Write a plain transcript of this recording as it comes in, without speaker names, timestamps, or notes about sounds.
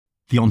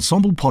The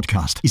Ensombl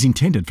podcast is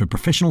intended for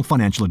professional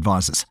financial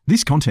advisors.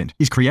 This content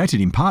is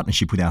created in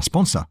partnership with our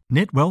sponsor,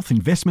 Net Wealth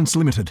Investments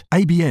Limited,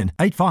 ABN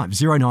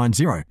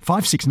 85090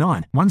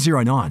 569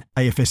 109,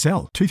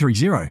 AFSL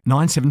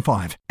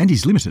 230975, and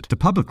is limited to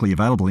publicly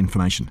available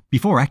information.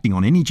 Before acting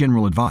on any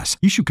general advice,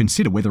 you should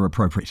consider whether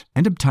appropriate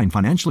and obtain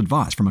financial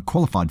advice from a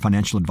qualified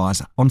financial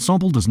advisor.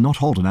 Ensombl does not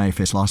hold an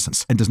AFS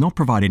license and does not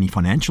provide any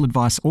financial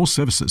advice or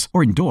services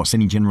or endorse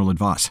any general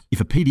advice. If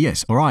a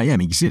PDS or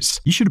IM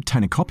exists, you should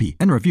obtain a copy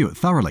and review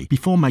it thoroughly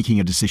before making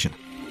a decision.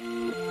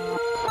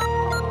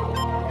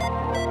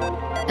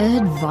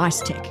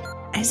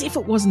 AdviceTech. As if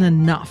it wasn't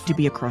enough to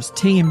be across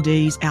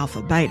TMDs,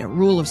 Alpha, Beta,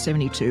 Rule of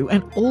 72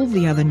 and all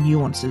the other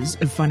nuances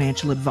of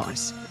financial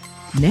advice.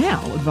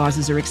 Now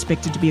advisors are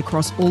expected to be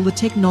across all the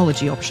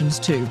technology options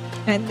too,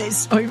 and there's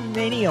so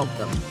many of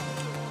them.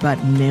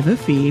 But never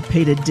fear,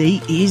 Peita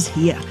D is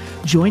here.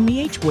 Join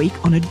me each week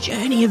on a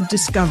journey of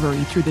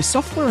discovery through the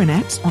software and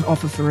apps on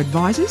offer for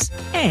advisors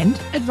and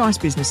advice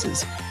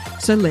businesses.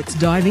 So let's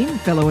dive in,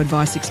 fellow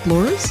advice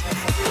explorers.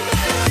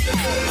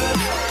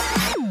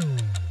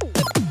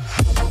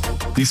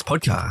 This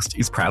podcast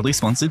is proudly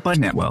sponsored by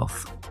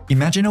NetWealth.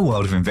 Imagine a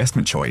world of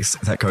investment choice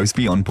that goes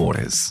beyond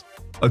borders.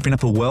 Open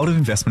up a world of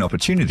investment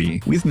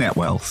opportunity with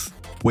NetWealth,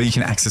 where you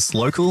can access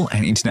local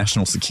and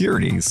international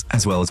securities,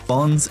 as well as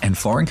bonds and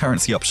foreign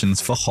currency options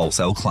for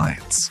wholesale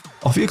clients.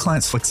 Offer your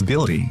clients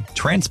flexibility,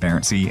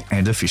 transparency,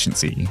 and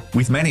efficiency,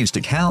 with managed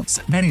accounts,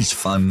 managed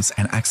funds,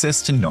 and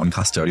access to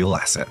non-custodial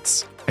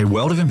assets. A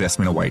world of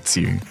investment awaits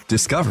you.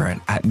 Discover it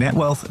at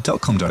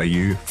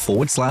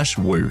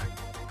netwealth.com.au/woo.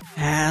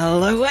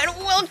 Hello and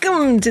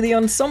welcome to the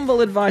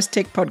Ensombl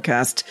AdviceTech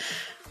podcast.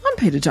 I'm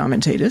Peita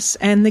Diamantidis,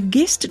 and the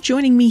guest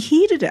joining me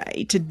here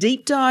today to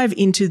deep dive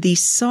into the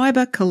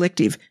Cyber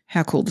Collective,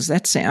 how cool does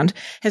that sound,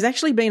 has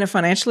actually been a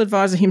financial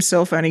advisor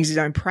himself, owning his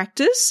own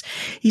practice.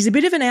 He's a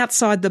bit of an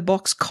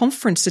outside-the-box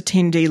conference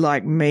attendee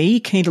like me,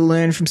 keen to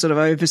learn from sort of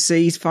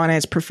overseas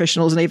finance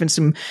professionals and even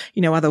some,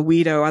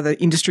 other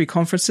industry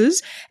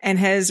conferences, and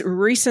has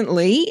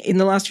recently, in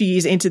the last few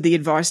years, entered the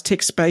advice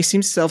tech space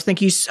himself.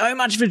 Thank you so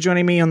much for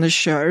joining me on the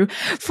show,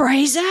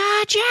 Fraser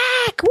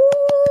Jack. Woo!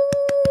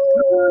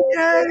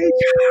 Yay!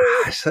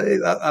 Gosh,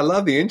 I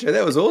love the intro.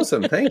 That was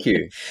awesome. Thank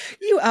you.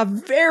 You are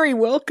very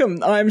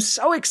welcome. I'm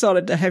so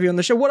excited to have you on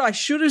the show. What I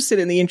should have said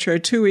in the intro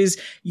too is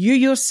you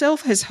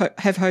yourself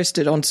have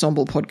hosted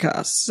Ensombl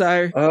podcasts.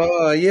 So,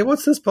 oh yeah,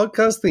 what's this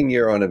podcast thing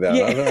you're on about?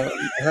 Yeah.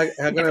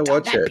 How can I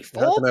watch it?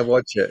 How can I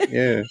watch it?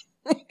 Yeah.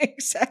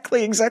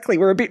 Exactly.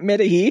 We're a bit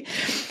meta here.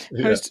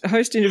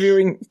 Host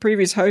interviewing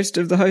previous host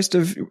of the host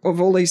of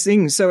all these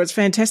things. So it's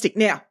fantastic.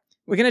 Now,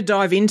 we're going to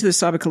dive into the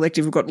Cyber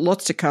Collective. We've got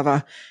lots to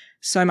cover.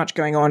 So much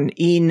going on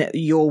in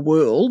your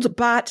world,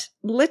 but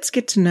let's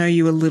get to know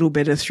you a little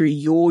better through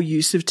your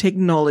use of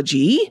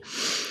technology.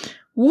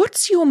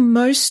 What's your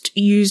most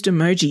used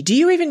emoji? Do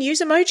you even use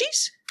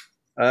emojis?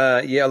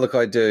 Yeah, look,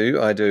 I do.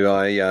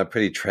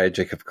 Pretty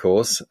tragic, of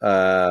course.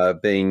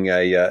 Being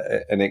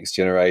a next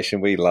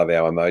generation, we love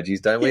our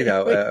emojis, don't we?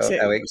 Our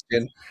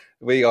ex-gen.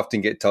 We often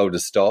get told to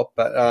stop,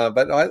 but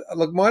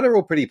look, mine are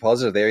all pretty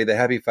positive. They're either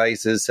happy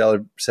faces,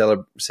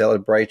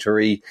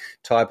 celebratory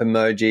type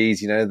emojis,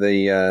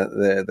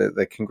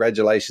 the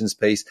congratulations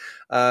piece.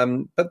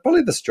 But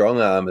probably the strong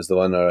arm is the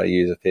one that I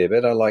use a fair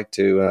bit. I like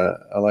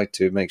to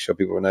make sure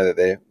people know that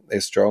they're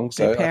strong.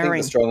 So I think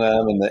the strong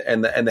arm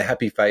and the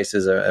happy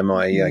faces are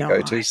my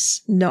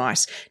go-tos.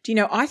 Nice. Do you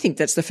know? I think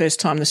that's the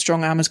first time the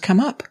strong arm has come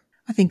up.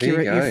 I think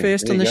you're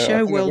first on the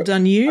show. Well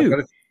done,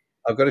 you.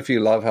 I've got a few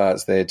love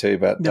hearts there too,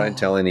 but don't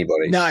tell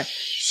anybody. No,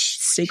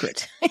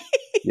 secret.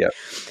 Yep.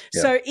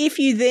 So if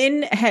you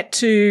then had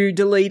to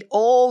delete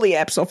all the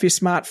apps off your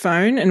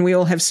smartphone, and we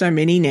all have so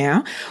many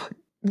now,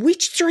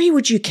 which three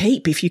would you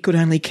keep if you could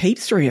only keep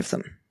three of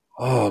them?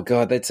 Oh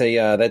God, that's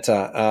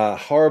a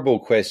horrible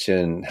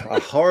question,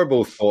 a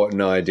horrible thought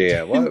and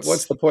idea.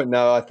 What's the point?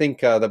 No, I think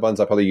the ones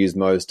I probably use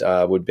most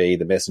would be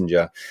the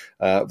Messenger.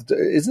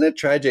 Isn't it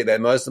tragic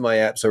that most of my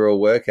apps are all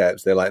work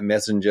apps? They're like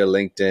Messenger,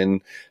 LinkedIn,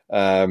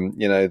 the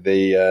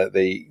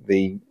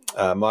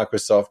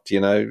Microsoft,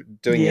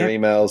 doing your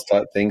emails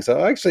type thing. So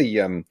I actually,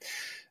 and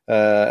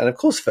of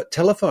course, for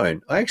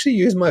telephone, I actually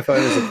use my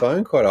phone as a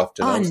phone quite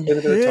often. I spend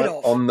a bit of time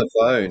on the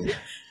phone.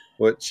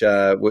 Which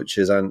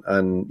is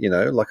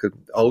like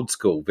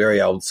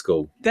very old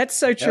school. That's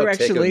so true.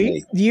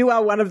 Actually, you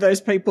are one of those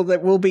people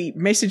that will be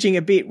messaging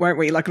a bit, won't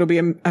we? Like it'll be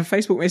a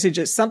Facebook message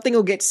that something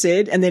will get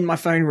said, and then my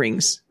phone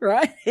rings.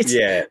 Right?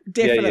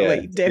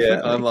 Definitely. Yeah.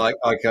 I'm like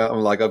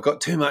I've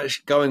got too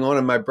much going on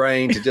in my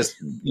brain to just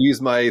use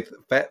my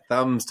fat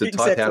thumbs to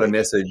type out a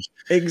message.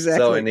 Exactly.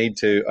 So I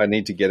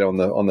need to get on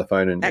the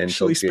phone and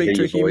actually talk speak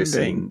to a human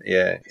being.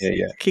 Yeah.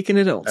 Kicking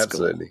it old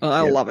school. Absolutely.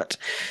 I love it.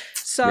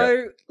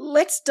 So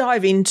let's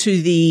dive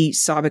into the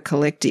Cyber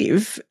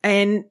Collective,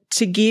 and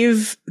to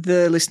give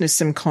the listeners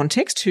some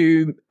context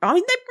who, I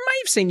mean, they may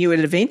have seen you at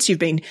events. You've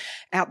been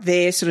out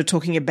there sort of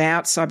talking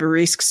about cyber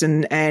risks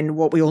and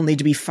what we all need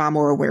to be far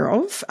more aware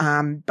of.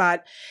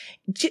 But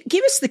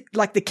give us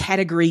the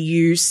category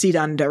you sit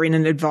under in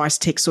an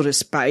AdviceTech sort of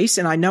space.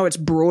 And I know it's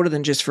broader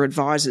than just for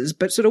advisors,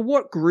 but sort of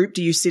what group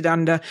do you sit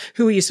under?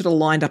 Who are you sort of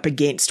lined up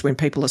against when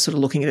people are sort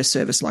of looking at a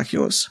service like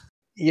yours?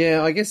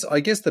 Yeah, I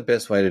guess the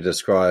best way to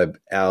describe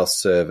our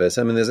service,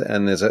 I mean, there's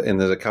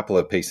a couple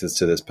of pieces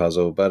to this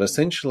puzzle, but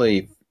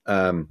essentially,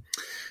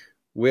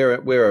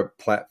 we're a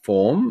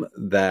platform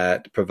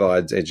that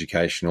provides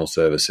educational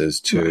services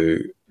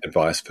to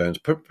advice firms,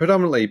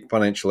 predominantly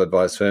financial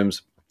advice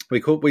firms.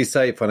 We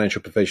say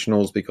financial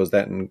professionals because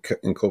that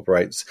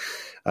incorporates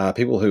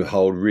people who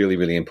hold really,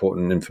 really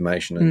important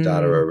information and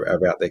data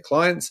about their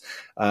clients,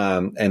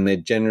 and they're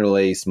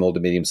generally small to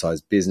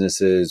medium-sized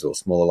businesses or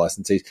smaller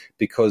licensees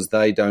because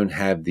they don't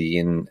have the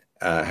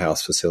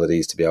in-house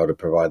facilities to be able to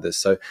provide this.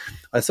 So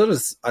I sort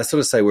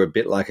of say we're a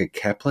bit like a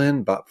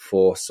Kaplan, but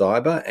for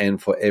cyber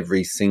and for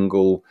every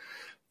single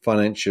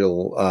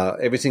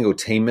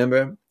team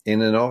member in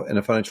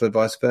a financial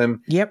advice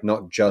firm. Yep.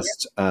 Not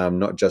just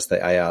the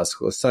ARs.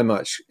 So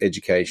much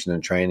education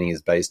and training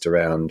is based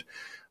around,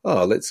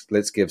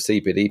 let's give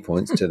CPD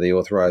points to the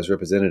authorized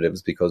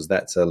representatives because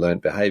that's a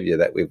learned behavior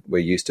that we're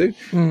used to,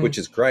 which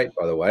is great,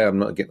 by the way. I'm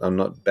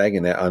not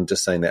bagging that. I'm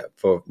just saying that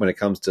for when it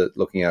comes to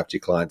looking after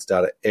your clients'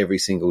 data, every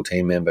single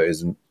team member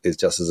is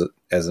just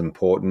as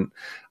important.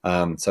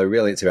 So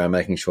really it's around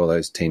making sure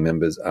those team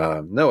members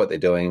know what they're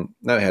doing,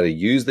 know how to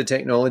use the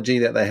technology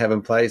that they have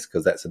in place,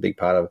 because that's a big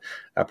part of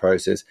our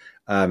process.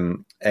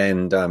 And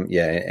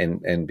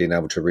being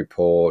able to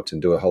report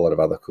and do a whole lot of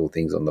other cool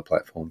things on the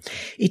platform.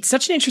 It's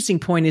such an interesting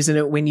point, isn't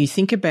it, when you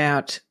think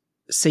about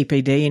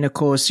CPD, and of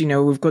course,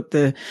 we've got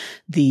the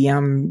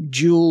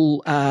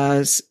dual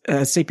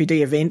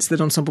CPD events that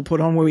Ensombl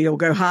put on where we all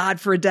go hard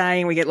for a day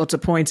and we get lots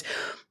of points.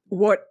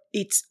 What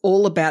it's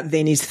all about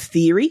then is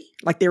theory.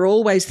 Like they're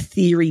always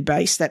theory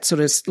based, that sort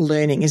of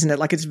learning, isn't it?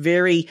 Like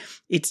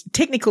it's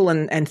technical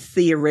and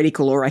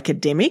theoretical or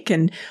academic.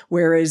 And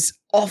whereas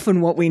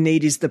often what we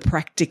need is the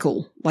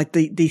practical, like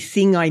the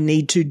thing I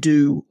need to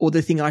do or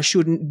the thing I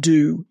shouldn't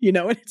do,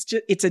 and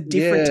it's a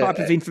different type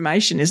of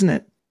information, isn't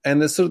it? And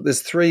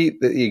there's three,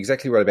 you're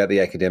exactly right about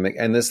the academic,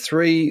 and there's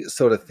three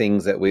sort of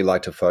things that we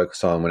like to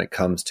focus on when it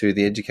comes to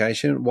the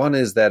education. One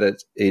is that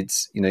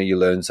it's you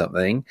learn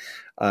something,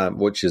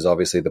 which is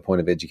obviously the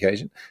point of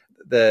education.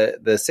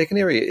 The second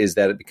area is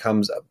that it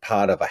becomes a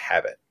part of a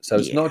habit. So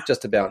it's not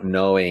just about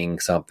knowing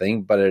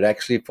something, but it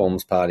actually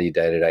forms part of your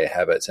day-to-day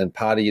habits and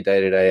part of your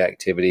day-to-day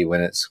activity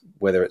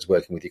whether it's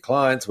working with your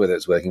clients, whether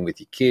it's working with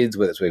your kids,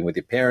 whether it's working with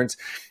your parents,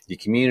 your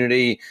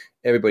community,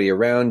 everybody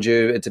around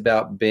you. It's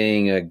about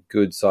being a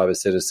good cyber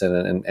citizen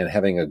and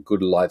having a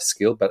good life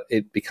skill, but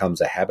it becomes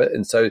a habit.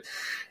 And so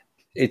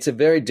it's a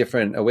very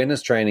different,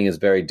 awareness training is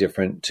very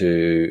different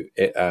to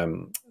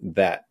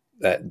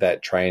that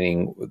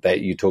training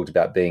that you talked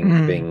about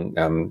being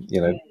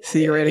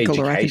theoretical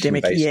or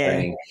academic.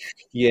 Training.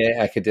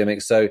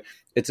 Academic. So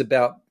it's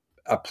about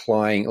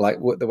applying, like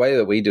the way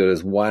that we do it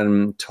is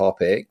one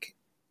topic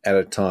at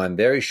a time,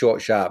 very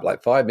short, sharp,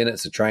 like 5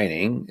 minutes of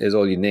training is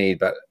all you need,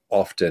 but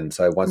often,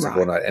 so once a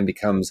fortnight, and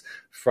becomes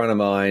front of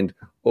mind,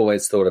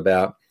 always thought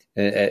about,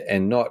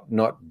 and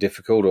not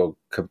difficult or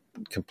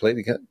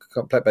completely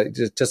complex, but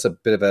just a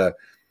bit of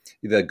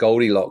the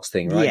Goldilocks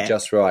thing, right? Yeah.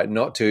 Just right,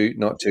 not too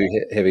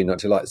heavy, not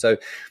too light. So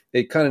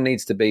it kind of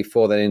needs to be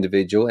for that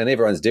individual, and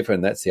everyone's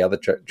different. That's the other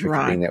tricky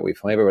thing that we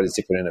find. Everybody's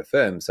different in a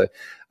firm, so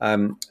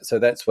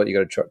that's what you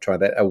got to try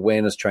that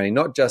awareness training,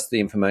 not just the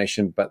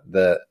information, but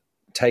the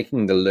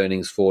taking the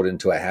learnings forward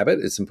into a habit.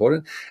 It's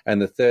important.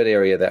 And the third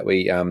area that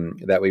we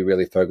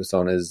really focus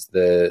on is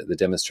the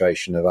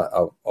demonstration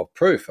of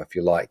proof, if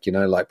you like,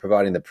 like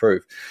providing the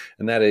proof,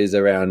 and that is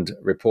around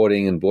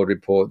reporting and board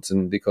reports,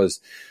 and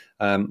because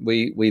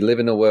we live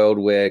in a world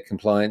where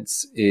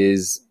compliance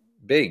is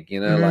big,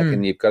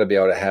 and you've got to be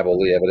able to have all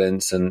the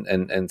evidence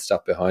and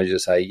stuff behind you to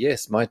say,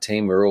 yes, my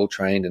team were all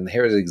trained and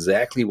here is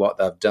exactly what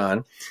they've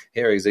done.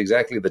 Here is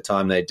exactly the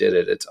time they did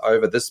it. It's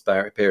over this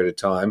period of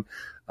time.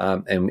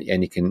 And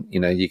you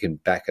can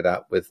back it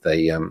up with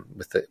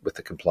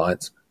the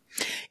compliance.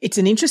 It's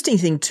an interesting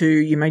thing too.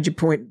 You made the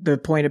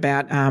point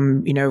about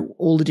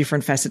all the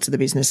different facets of the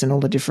business and all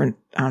the different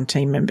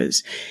team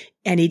members,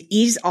 and it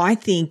is, I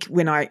think,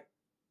 when I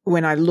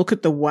look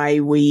at the way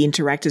we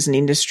interact as an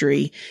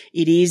industry,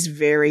 it is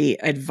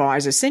very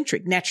advisor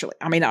centric. Naturally,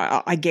 I mean,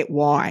 I get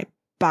why,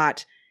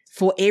 but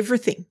for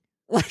everything,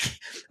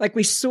 like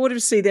we sort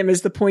of see them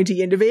as the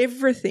pointy end of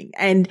everything,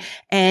 and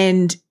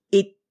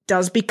it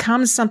does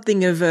become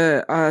something of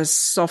a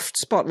soft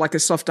spot, like a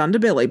soft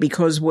underbelly,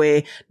 because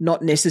we're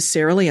not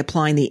necessarily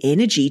applying the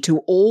energy to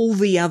all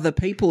the other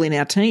people in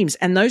our teams.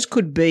 And those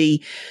could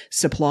be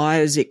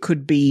suppliers. It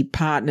could be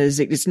partners.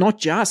 It's not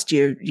just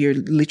your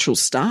literal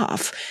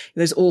staff.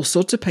 There's all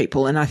sorts of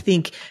people. And I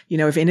think,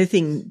 if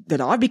anything that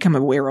I've become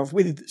aware of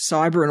with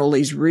cyber and all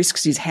these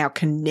risks is how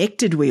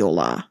connected we all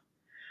are,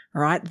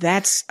 right?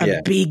 That's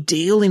a big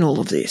deal in all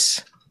of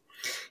this.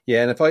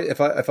 Yeah, and if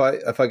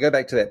I go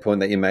back to that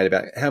point that you made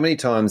about how many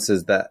times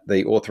does that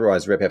the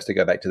authorized rep has to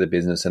go back to the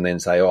business and then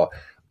say, "Oh,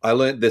 I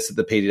learned this at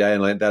the PDA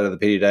and learned that at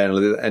the PDA,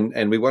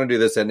 and we want to do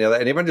this and the other,"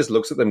 and everyone just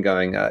looks at them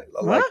going,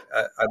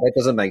 that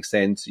doesn't make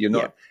sense. You're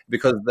not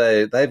because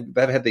they've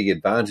had the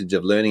advantage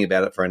of learning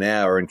about it for an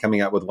hour and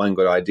coming up with one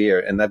good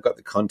idea, and they've got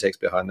the context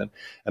behind them,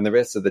 and the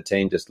rest of the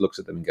team just looks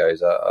at them and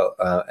goes,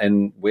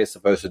 "And we're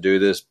supposed to do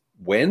this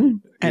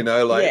when?"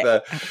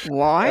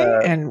 Why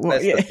and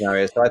what? That's the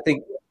scenario.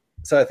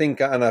 So I think,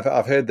 and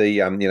I've heard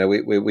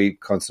we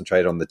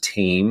concentrate on the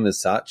team as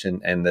such,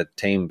 and the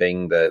team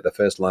being the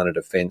first line of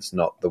defense,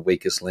 not the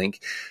weakest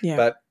link. Yeah.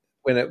 But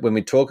when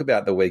we talk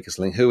about the weakest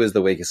link, who is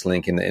the weakest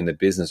link in the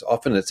business?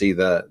 Often it's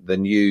either the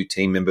new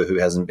team member who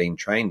hasn't been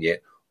trained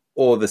yet,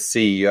 or the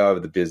CEO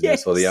of the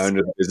business or the owner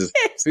of the business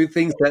who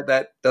thinks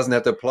that doesn't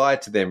have to apply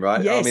to them,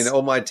 right? Yes. I mean,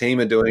 all my team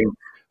are doing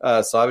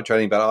cyber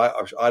training,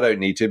 but I don't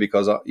need to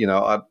because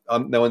no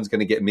one's going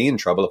to get me in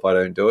trouble if I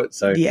don't do it.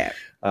 So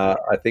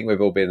I think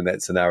we've all been in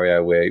that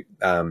scenario where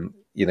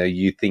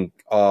you think,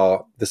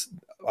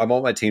 I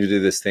want my team to do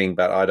this thing,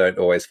 but I don't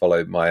always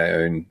follow my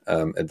own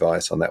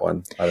advice on that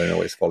one. I don't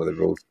always follow the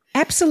rules.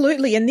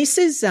 Absolutely, and this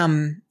is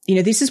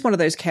this is one of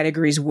those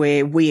categories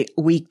where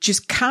we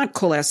just can't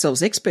call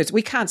ourselves experts.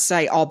 We can't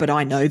say, "Oh, but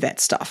I know that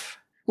stuff."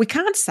 We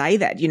can't say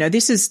that.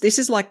 This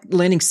is like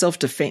learning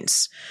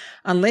self-defense.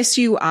 Unless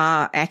you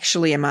are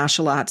actually a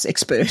martial arts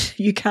expert,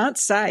 you can't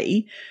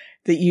say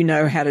that you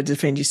know how to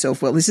defend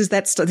yourself well. This is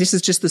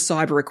just the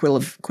cyber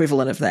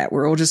equivalent of that.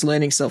 We're all just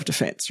learning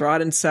self-defense,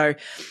 right? And so,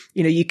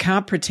 you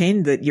can't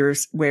pretend that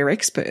we're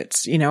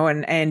experts,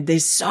 and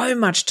there's so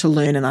much to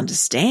learn and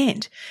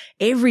understand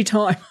every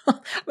time. I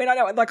mean, I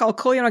know, like I'll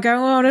call you and I go,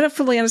 "Oh, I don't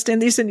fully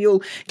understand this," and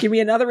you'll give me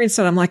another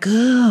insight. I'm like,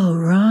 "Oh,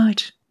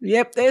 right.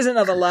 Yep, there's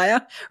another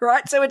layer,"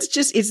 right? So it's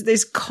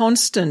this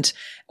constant,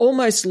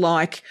 almost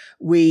like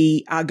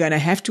we are going to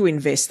have to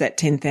invest that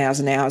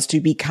 10,000 hours to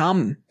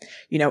become,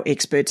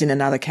 experts in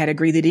another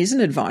category that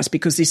isn't advice,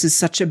 because this is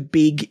such a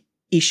big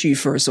issue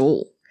for us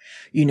all,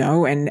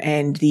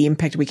 and the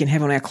impact we can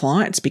have on our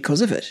clients because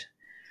of it.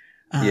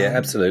 Yeah,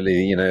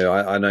 absolutely.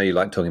 I know you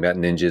like talking about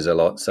ninjas a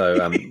lot, so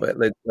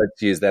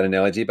let's use that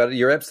analogy. But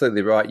you're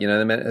absolutely right.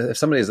 If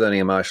somebody's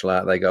learning a martial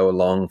art, they go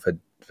along for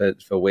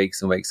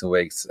weeks and weeks and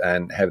weeks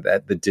and have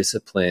the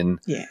discipline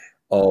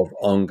of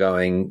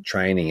ongoing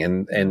training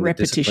and the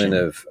discipline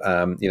of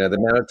the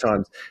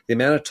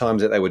amount of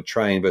times that they would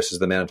train versus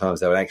the amount of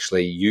times they would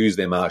actually use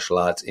their martial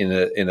arts in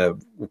a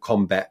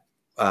combat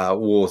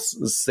war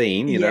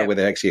scene, where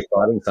they're actually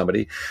fighting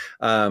somebody,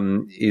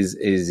 is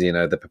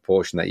the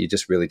proportion that you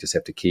really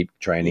have to keep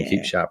training,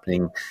 keep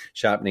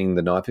sharpening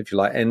the knife, if you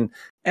like. And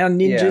our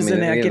ninjas are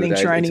now getting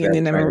training,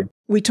 and then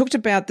we talked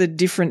about the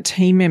different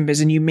team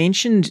members, and you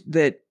mentioned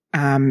that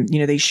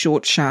these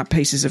short, sharp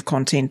pieces of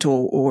content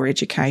or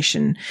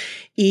education.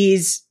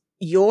 Is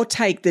your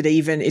take that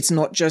even it's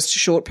not just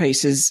short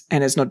pieces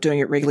and it's not doing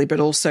it regularly, but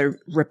also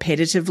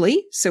repetitively?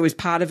 So is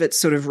part of it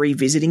sort of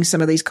revisiting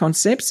some of these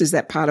concepts? Is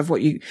that part of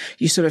what you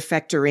sort of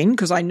factor in?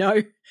 Because I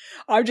know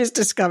I've just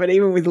discovered,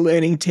 even with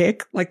learning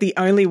tech, like the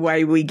only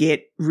way we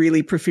get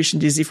really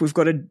proficient is if we've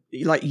got to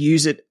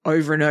use it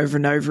over and over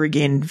and over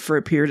again for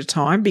a period of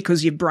time,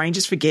 because your brain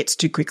just forgets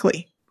too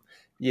quickly.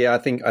 Yeah, I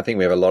think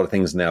we have a lot of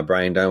things in our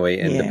brain, don't we?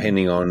 And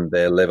depending on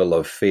their level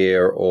of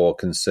fear or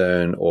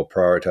concern or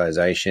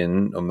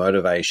prioritization or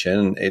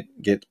motivation, it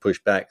gets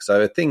pushed back. So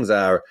if things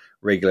are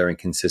regular and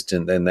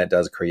consistent, then that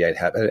does create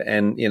habit.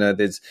 And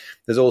there's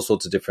all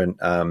sorts of different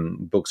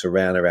books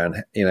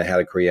around how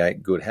to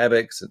create good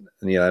habits,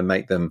 and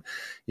make them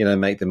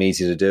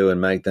easy to do,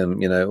 and make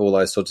them all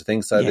those sorts of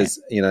things. So there's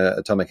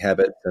Atomic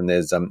Habits, and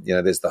there's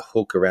the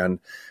hook around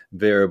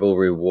variable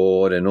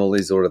reward and all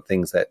these sort of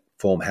things that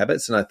form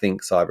habits. And I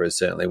think cyber is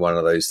certainly one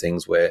of those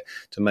things where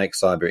to make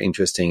cyber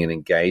interesting and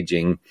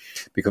engaging,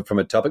 because from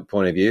a topic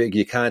point of view,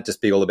 you can't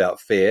just be all about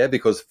fear,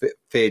 because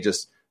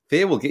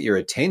fear will get your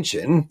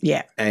attention.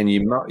 Yeah. And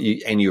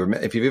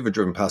if you've ever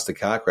driven past a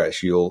car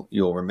crash, you'll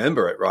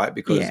remember it, right?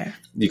 Because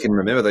you can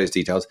remember those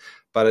details,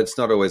 but it's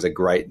not always a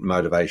great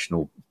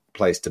motivational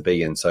place to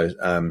be in.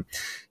 So,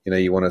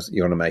 you want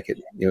to make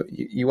it,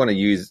 you want to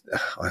use,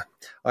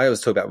 I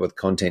always talk about with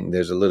content,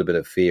 there's a little bit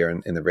of fear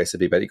in the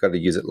recipe, but you've got to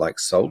use it like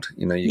salt.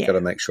 You've got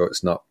to make sure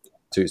it's not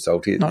too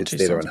salty. It's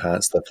there to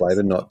enhance the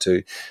flavor, not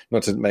to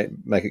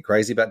make it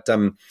crazy. But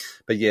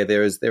yeah,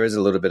 there is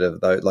a little bit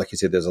of, though, like you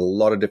said, there's a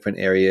lot of different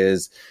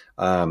areas.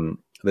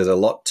 There's a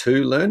lot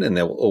to learn, and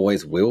there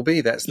always will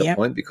be. That's the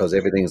point, because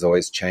everything's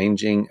always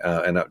changing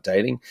and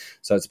updating.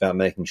 So it's about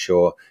making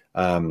sure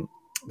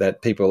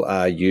that people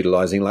are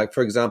utilizing, like,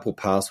 for example,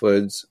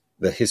 passwords.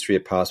 the history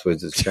of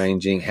passwords is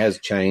changing, has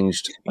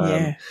changed.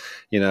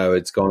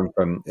 It's gone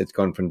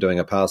from doing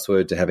a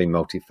password to having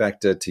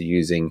multi-factor to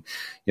using,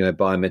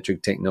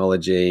 biometric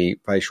technology,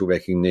 facial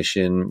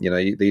recognition.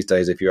 These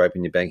days, if you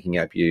open your banking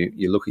app,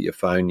 you look at your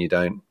phone, you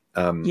don't,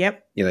 you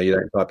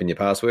don't type in your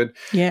password.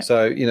 Yeah.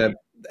 So,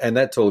 and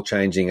that's all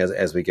changing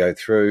as we go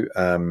through.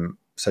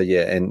 So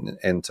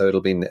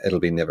it'll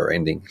be never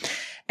ending.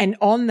 And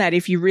on that,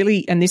 if you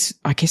really, and this,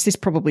 I guess this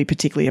probably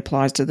particularly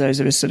applies to those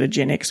of us sort of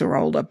Gen X or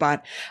older,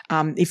 but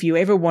if you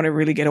ever want to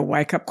really get a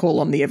wake-up call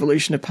on the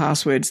evolution of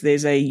passwords,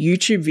 there's a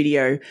YouTube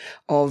video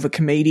of a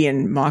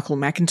comedian, Michael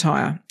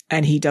McIntyre,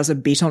 and he does a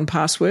bit on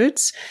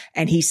passwords,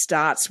 and he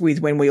starts with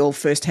when we all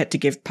first had to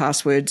give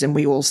passwords and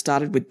we all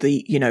started with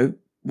the,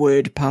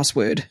 word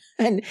password,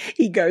 and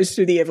he goes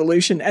through the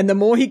evolution, and the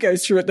more he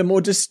goes through it, the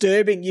more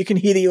disturbing you can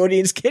hear the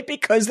audience get,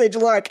 because they're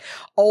like,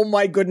 oh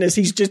my goodness,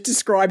 he's just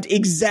described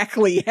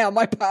exactly how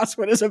my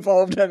password has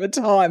evolved over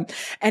time.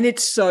 And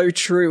it's so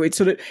true.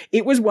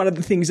 It was one of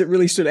the things that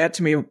really stood out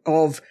to me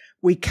of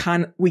we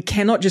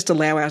cannot just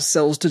allow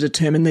ourselves to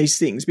determine these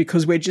things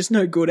because we're just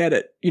no good at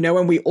it,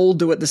 and we all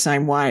do it the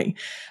same way.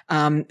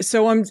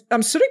 So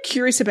I'm sort of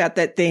curious about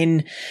that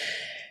then.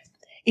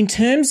 In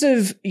terms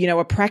of,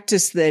 a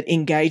practice that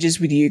engages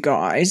with you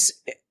guys,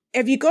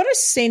 have you got a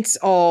sense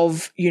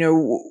of,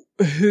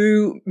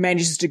 who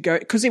manages to go,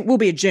 because it will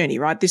be a journey,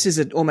 right? This is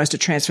almost a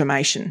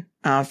transformation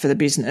for the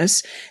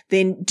business.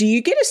 Then do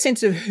you get a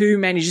sense of who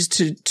manages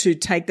to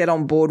take that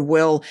on board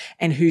well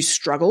and who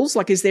struggles?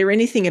 Like, is there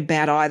anything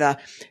about either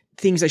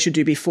things they should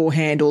do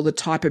beforehand or the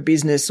type of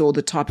business or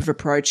the type of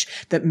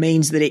approach that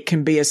means that it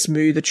can be a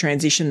smoother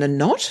transition than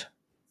not,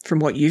 from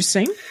what you've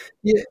seen?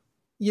 Yeah.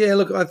 Yeah,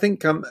 look, I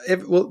think,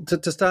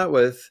 to start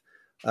with,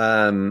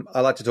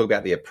 I like to talk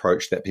about the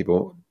approach that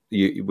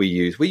we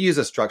use. We use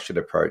a structured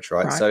approach,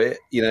 right? So,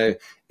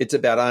 it's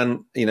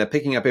about,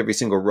 picking up every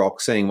single rock,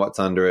 seeing what's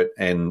under it,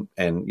 and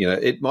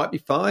it might be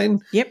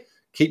fine. Yep.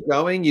 Keep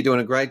going. You're doing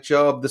a great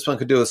job. This one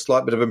could do a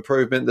slight bit of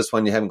improvement. This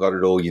one, you haven't got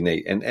it all you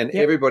need. And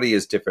everybody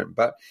is different.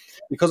 But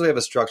because we have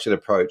a structured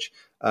approach,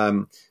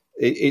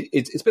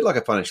 it's a bit like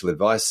a financial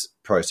advice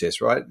process,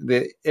 right?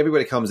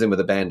 Everybody comes in with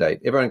a Band-Aid.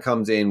 Everyone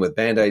comes in with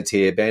Band-Aids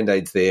here,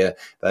 Band-Aids there.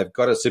 They've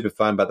got a super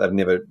fund, but they've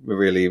never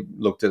really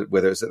looked at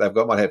whether it's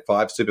might have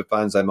 5 super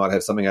funds. They might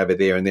have something over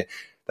there and there.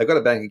 They've got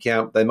a bank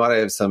account. They might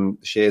have some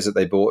shares that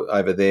they bought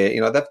over there.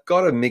 They've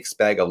got a mixed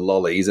bag of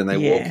lollies, and they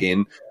walk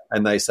in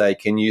and they say,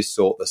 can you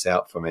sort this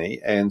out for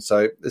me? And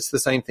so it's the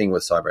same thing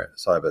with cyber.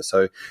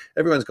 So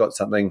everyone's got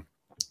something.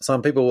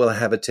 Some people will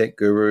have a tech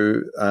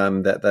guru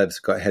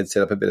that had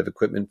set up a bit of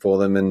equipment for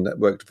them and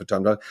worked for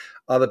time.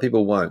 Other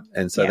people won't,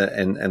 and so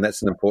and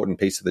that's an important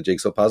piece of the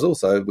jigsaw puzzle.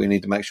 So we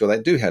need to make sure they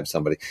do have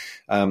somebody.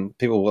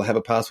 People will have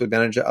a password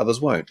manager,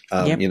 others won't.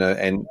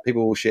 And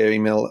people will share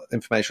email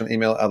information on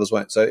email, others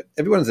won't. So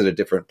everyone's at a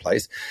different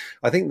place.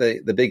 I think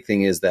the big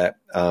thing is that.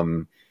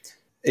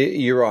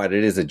 You're right.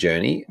 It is a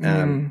journey,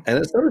 and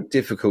it's not a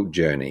difficult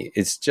journey.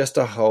 It's just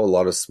a whole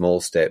lot of small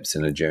steps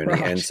in a journey.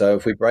 Right. And so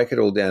if we break it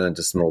all down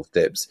into small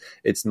steps,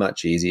 it's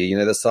much easier.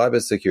 The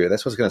cybersecurity,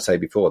 that's what I was going to say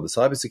before. The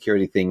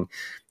cybersecurity thing,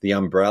 the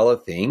umbrella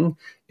thing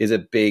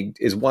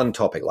is one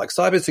topic. Like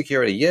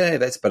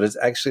cybersecurity, but it's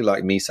actually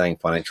like me saying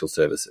financial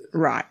services.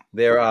 Right.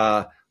 There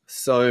are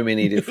so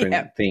many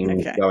different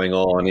things going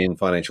on in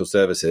financial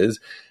services.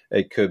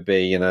 It could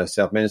be,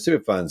 self-managed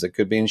super funds. It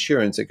could be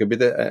insurance. It could be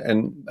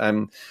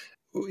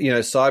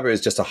cyber is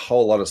just a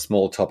whole lot of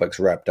small topics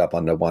wrapped up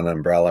under one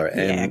umbrella.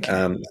 And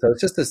so it's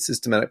just a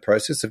systematic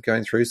process of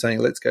going through saying,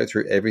 let's go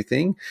through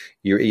everything.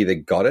 You either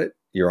got it,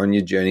 you're on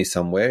your journey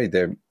somewhere,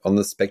 they're on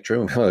the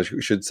spectrum, I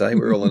should say.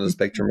 We're all on the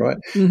spectrum, right?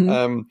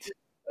 Mm-hmm.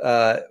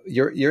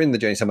 You're in the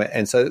journey somewhere.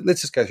 And so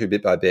let's just go through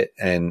bit by bit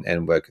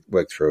and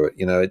work through it.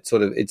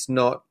 It's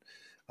not,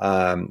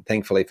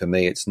 thankfully for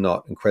me, it's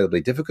not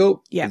incredibly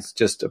difficult. Yeah. It's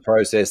just a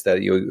process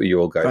that you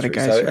all go through.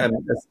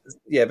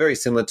 Very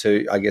similar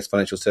to, I guess,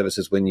 financial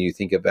services when you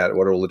think about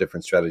what all the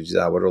different strategies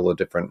are, what all the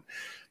different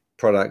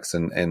products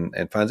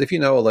and funds. If you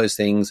know all those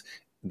things,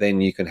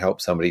 then you can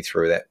help somebody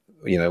through that,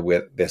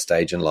 where their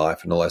stage in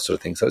life and all those sort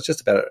of things. So it's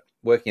just about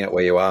working out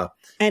where you are.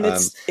 And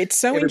it's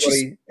so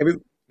interesting.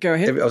 Go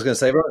ahead. I was going to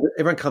say,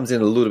 everyone comes in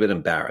a little bit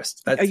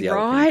embarrassed. That's the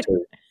other thing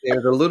too.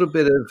 There's a little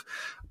bit of,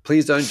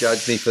 please don't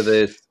judge me for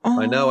this.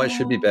 I know I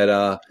should be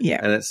better.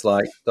 Yeah. And it's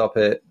like, stop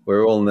it.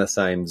 We're all in the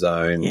same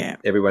zone. Yeah.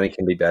 Everybody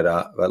can be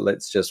better, but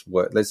let's just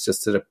work. Let's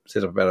just set up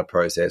a better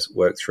process,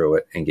 work through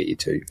it, and get you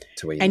to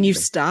where you. And you've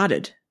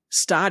started.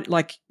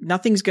 Like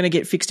nothing's going to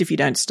get fixed if you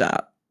don't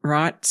start.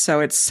 Right.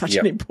 So it's such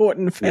an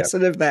important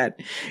facet of that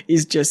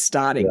is just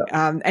starting.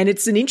 Yep. And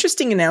it's an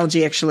interesting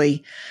analogy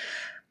actually,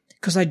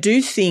 because I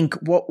do think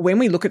when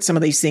we look at some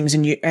of these things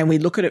and we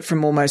look at it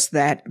from almost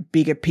that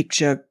bigger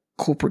picture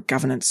corporate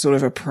governance sort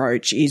of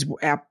approach, is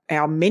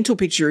our mental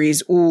picture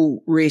is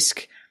all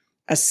risk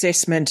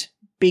assessment,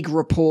 big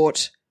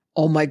report.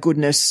 Oh my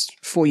goodness,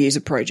 4 years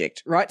of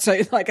project, right?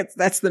 So like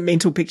that's the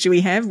mental picture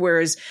we have.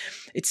 Whereas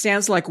it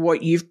sounds like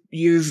what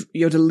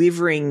you're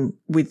delivering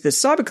with the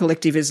Cyber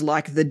Collective is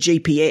like the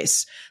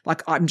GPS.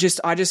 Like I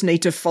just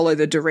need to follow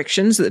the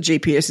directions that the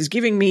GPS is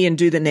giving me and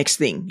do the next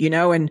thing,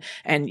 and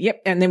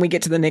then we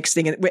get to the next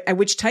thing,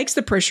 which takes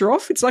the pressure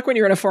off. It's like when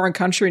you're in a foreign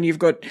country and you've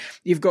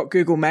got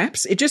Google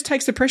Maps. It just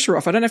takes the pressure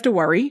off. I don't have to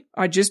worry.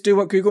 I just do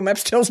what Google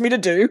Maps tells me to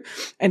do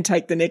and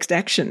take the next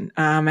action.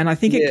 And I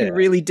think it can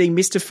really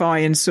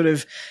demystify and sort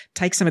of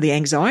take some of the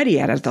anxiety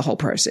out of the whole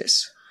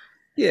process.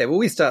 Yeah, well,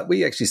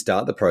 we actually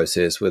start the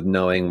process with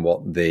knowing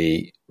what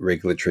the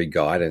regulatory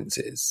guidance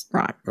is,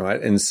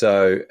 right? And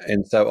so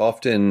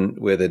often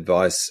with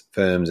advice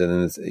firms,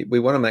 and we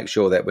want to make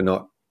sure that we're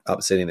not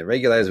upsetting the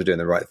regulators, we're doing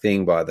the right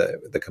thing by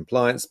the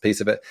compliance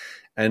piece of it,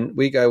 and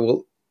we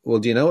go, well,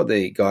 do you know what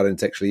the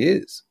guidance actually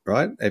is,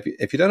 right?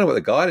 If you don't know what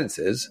the guidance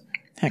is,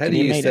 how do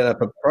you set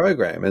up a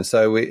program? And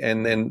so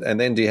and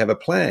then do you have a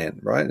plan,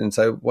 right? And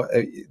so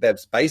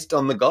that's based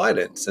on the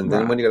guidance. And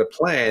then when you got a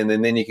plan,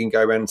 and then you can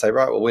go around and say,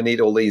 right, well, we need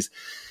all these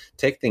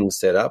tech things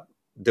set up.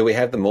 Do we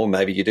have them all?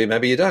 Maybe you do,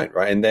 maybe you don't,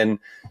 right? And then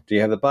do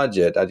you have the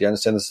budget? Do you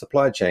understand the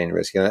supply chain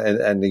risk?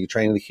 And are you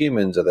training the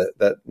humans? Or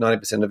that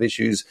 90% of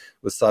issues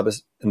with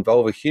cyber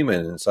involve a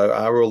human. And so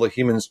are all the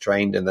humans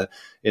trained in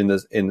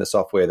the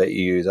software that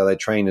you use? Are they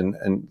trained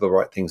in the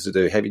right things to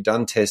do? Have you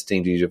done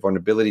testing? Do you do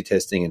vulnerability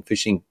testing and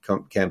phishing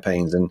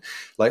campaigns? And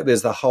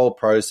there's the whole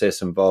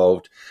process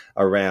involved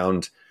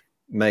around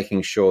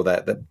making sure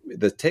that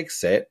the tech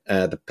set,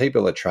 the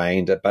people are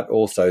trained, but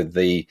also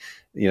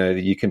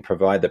you can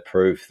provide the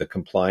proof. The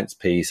compliance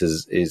piece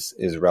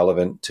is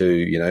relevant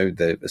to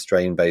the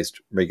Australian-based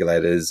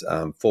regulators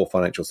for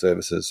financial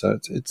services. So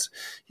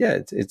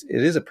it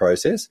is a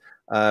process,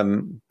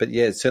 but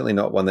it's certainly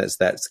not one that's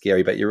that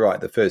scary. But you're right,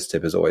 the first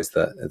step is always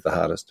the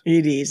hardest.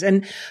 It is,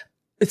 and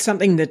it's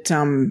something that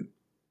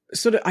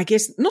sort of, I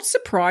guess, not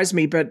surprised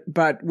me, but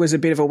was a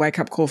bit of a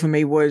wake-up call for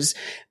me was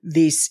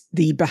the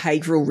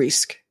behavioral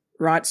risk,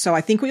 right? So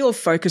I think we all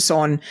focus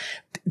on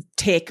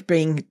tech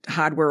being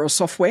hardware or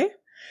software.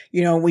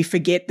 We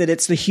forget that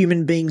it's the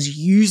human beings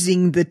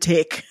using the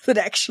tech that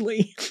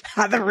actually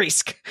are the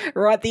risk,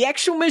 right? The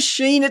actual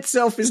machine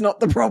itself is not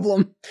the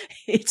problem.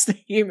 It's the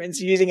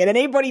humans using it. And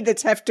anybody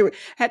that's had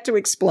to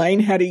explain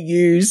how to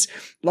use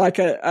like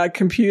a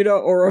computer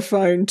or a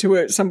phone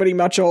to somebody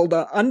much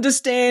older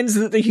understands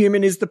that the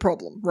human is the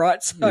problem,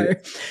 right?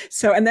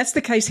 So, and that's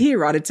the case here,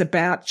 right? It's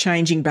about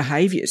changing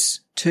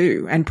behaviors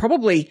too. And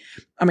probably,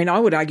 I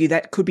would argue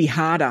that could be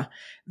harder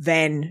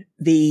than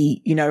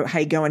the,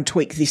 hey, go and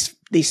tweak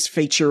this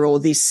feature or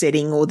this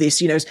setting or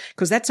this,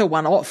 because that's a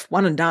one-off,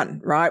 one and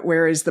done, right?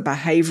 Whereas the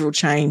behavioral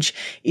change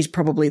is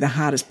probably the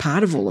hardest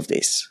part of all of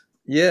this.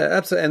 Yeah,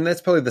 absolutely. And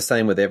that's probably the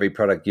same with every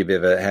product you've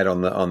ever had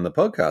on the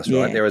podcast,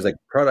 right? Yeah. There is a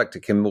product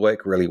that can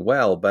work really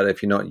well, but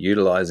if you're not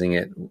utilizing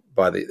it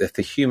if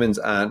the humans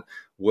aren't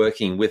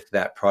working with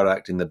that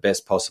product in the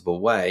best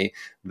possible way,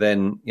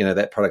 then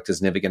that product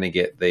is never going to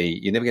get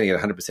you're never going to get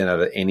 100%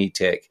 out of any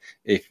tech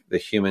if the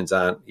humans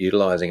aren't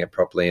utilizing it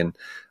properly. And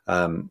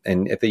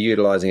if they're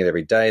utilizing it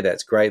every day,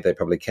 that's great. They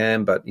probably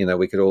can, but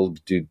we could all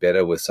do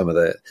better with some of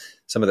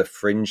the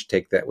fringe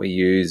tech that we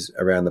use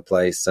around the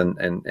place,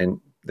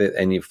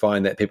 and you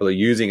find that people are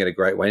using it a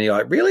great way. And you're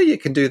like, really, you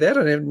can do that?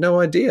 I have no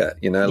idea.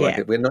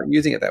 Like we're not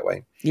using it that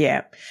way.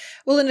 Yeah.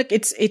 Well, and look,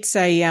 it's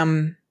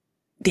a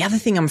the other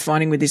thing I'm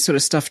finding with this sort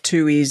of stuff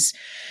too is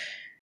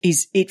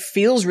it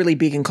feels really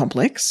big and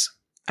complex.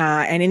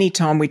 And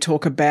anytime we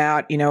talk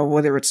about,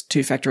 whether it's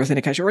two-factor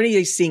authentication or any of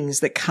these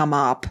things that come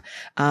up,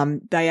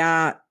 they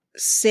are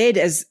said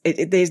as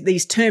there's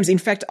these terms. In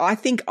fact, I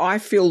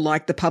feel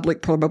like the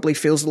public probably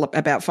feels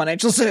about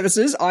financial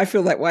services. I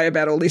feel that way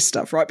about all this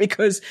stuff, right?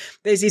 Because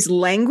there's this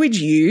language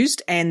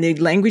used, and the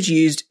language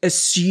used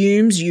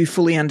assumes you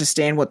fully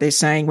understand what they're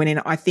saying, when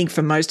I think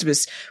for most of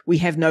us, we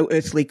have no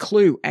earthly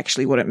clue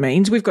actually what it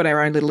means. We've got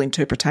our own little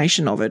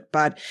interpretation of it,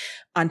 but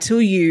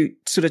until you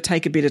sort of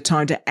take a bit of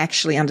time to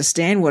actually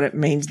understand what it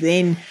means,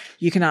 then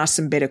you can ask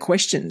some better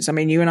questions.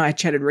 You and I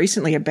chatted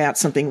recently about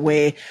something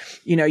where,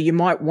 you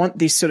might want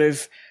this sort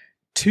of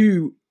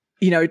two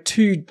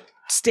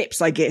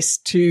steps, I guess,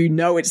 to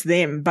know it's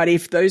them. But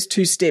if those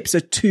two steps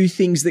are two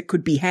things that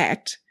could be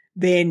hacked,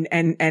 then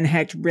and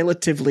hacked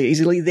relatively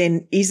easily,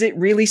 then is it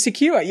really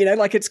secure?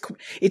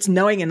 It's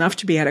knowing enough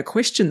to be able to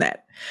question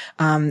that.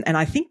 And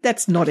I think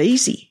that's not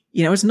easy.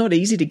 It's not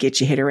easy to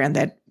get your head around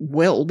that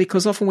well,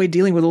 because often we're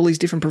dealing with all these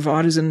different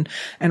providers and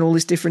all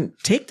this different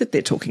tech that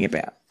they're talking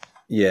about.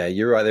 Yeah,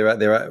 you're right.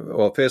 There are.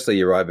 Well, firstly,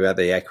 you're right about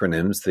the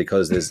acronyms,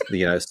 because there's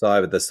the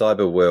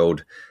cyber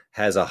world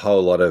has a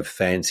whole lot of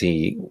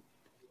fancy.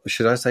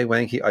 Should I say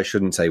wanky? I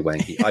shouldn't say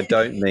wanky. I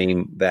don't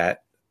mean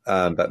that,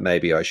 but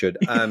maybe I should.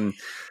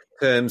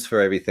 Terms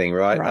for everything,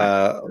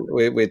 right?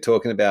 We're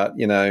talking about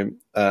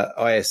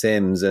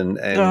ISMs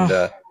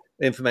and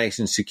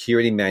information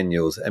security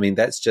manuals.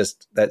 That's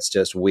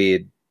just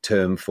weird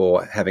term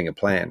for having a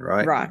plan,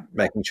 right? Right.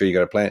 Making sure you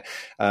got a plan.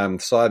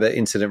 Cyber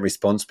incident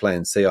response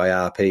plans,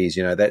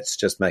 CIRPs. That's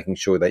just making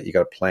sure that you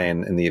got a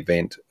plan in the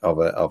event of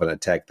an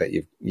attack, that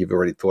you've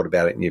already thought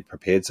about it and you've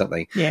prepared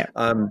something. Yeah.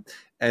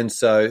 And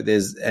so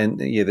there's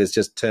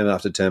just term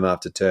after term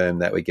after term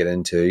that we get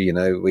into. You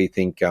know, we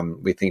think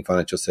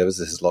financial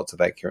services has lots of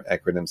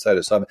acronyms, so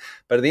does cyber.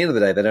 But at the end of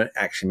the day, they don't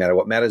actually matter.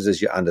 What matters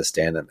is you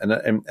understand them.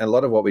 And a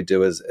lot of what we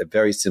do is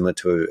very similar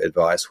to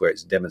advice, where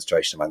it's a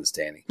demonstration of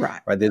understanding.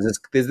 Right.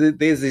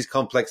 There's these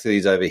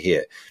complexities over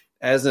here.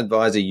 As an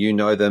advisor, you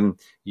know them.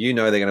 You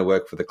know they're going to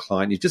work for the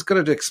client. You've just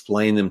got to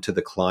explain them to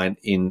the client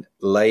in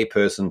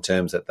layperson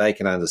terms that they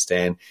can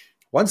understand.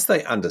 Once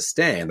they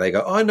understand, they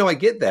go, "Oh no, I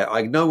get that.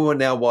 I know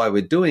now why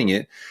we're doing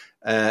it."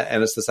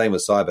 And it's the same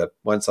with cyber.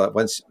 Once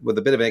with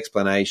a bit of an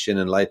explanation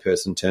in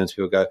layperson terms,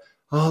 people go,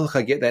 "Oh, look,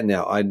 I get that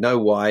now. I know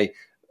why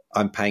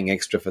I'm paying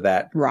extra for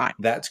that. Right.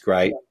 That's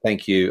great.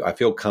 Thank you. I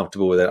feel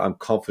comfortable with it. I'm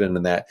confident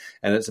in that."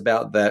 And it's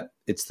about that.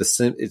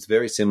 It's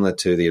very similar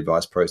to the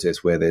advice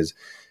process, where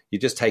you're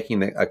just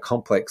taking a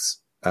complex,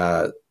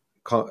 a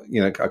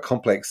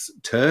complex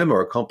term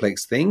or a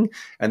complex thing,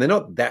 and they're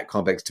not that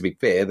complex, to be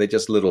fair. They're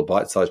just little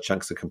bite-sized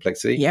chunks of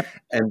complexity. Yep.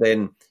 And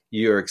then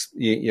you're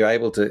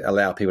able to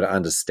allow people to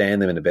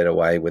understand them in a better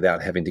way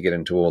without having to get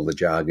into all the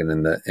jargon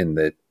and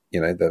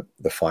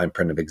the fine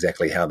print of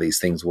exactly how these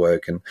things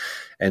work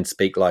and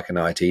speak like an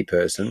IT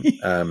person.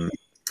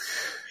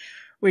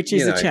 Which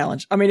is a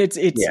challenge. I mean, it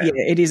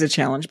is a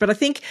challenge, but I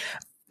think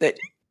that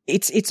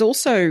it's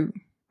also,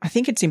 I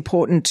think it's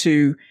important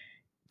to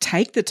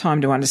take the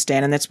time to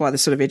understand, and that's why the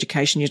sort of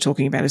education you're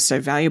talking about is so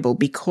valuable,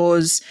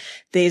 because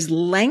there's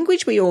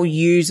language we all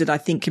use that I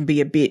think can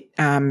be a bit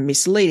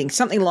misleading.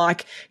 Something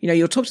like,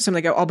 you'll talk to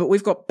someone, they go, "Oh, but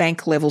we've got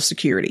bank level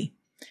security."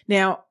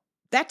 Now,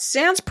 that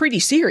sounds pretty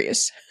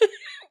serious,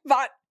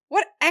 but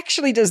what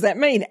actually does that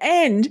mean?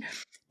 And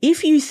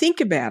if you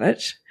think about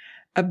it,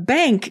 a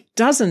bank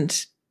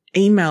doesn't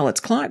email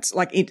its clients,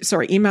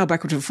 email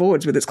backwards and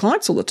forwards with its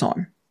clients all the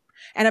time.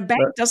 And a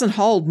bank doesn't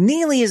hold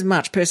nearly as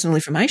much personal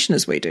information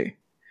as we do.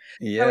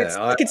 Yeah.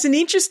 So it's an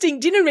interesting,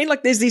 do you know what I mean?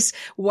 Like, there's this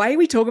way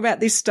we talk about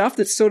this stuff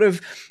that sort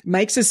of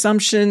makes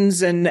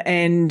assumptions and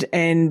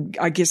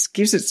I guess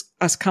gives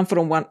us comfort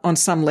on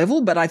some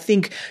level. But I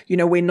think,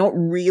 we're not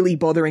really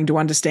bothering to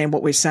understand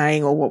what we're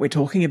saying or what we're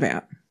talking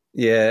about.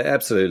 Yeah,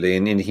 absolutely,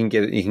 and you can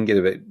get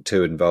a bit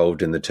too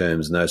involved in the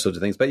terms and those sorts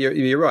of things. But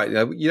you're right.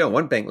 You don't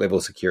want bank level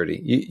security.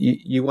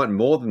 You want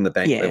more than the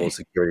bank level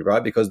security,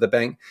 right? Because the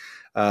bank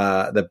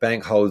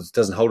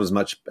doesn't hold as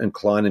much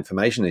client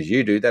information as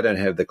you do. They don't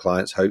have the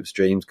client's hopes,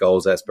 dreams,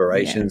 goals,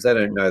 aspirations. Yeah.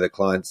 They don't know the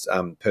client's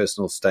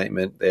personal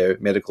statement, their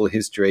medical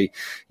history.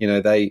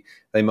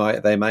 They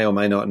may or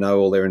may not know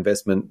all their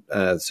investment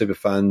super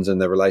funds and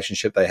the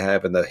relationship they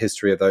have and the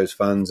history of those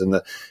funds and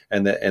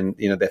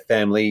their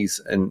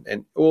families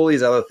and all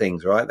these other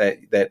things, right?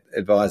 That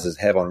advisors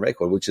have on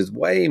record, which is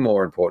way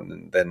more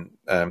important than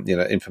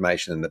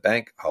information in the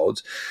bank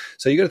holds.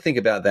 So you got to think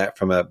about that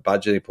from a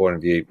budgeting point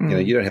of view.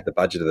 You don't have the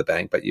budget of the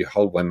bank, but you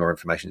hold way more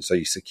information. So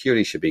your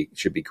security should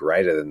be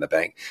greater than the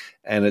bank.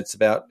 And it's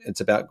about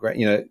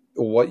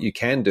what you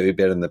can do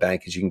better than the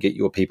bank is you can get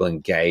your people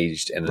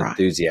engaged and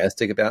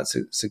enthusiastic about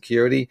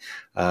security.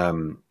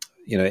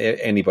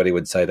 Anybody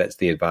would say that's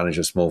the advantage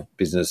of small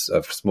business,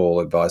 a small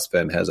advice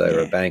firm has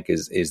over a bank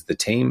is the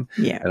team.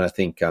 Yeah. And I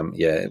think,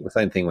 the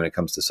same thing when it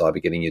comes to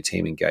cyber, getting your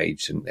team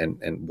engaged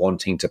and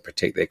wanting to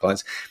protect their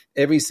clients.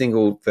 Every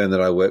single firm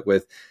that I work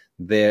with,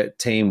 their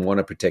team want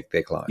to protect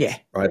their clients. Yeah.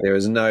 Right. There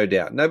is no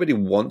doubt. Nobody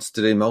wants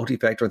to do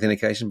multi-factor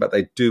authentication, but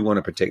they do want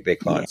to protect their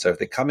clients. Yeah. So if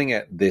they're coming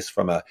at this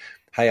from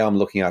hey, I'm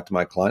looking after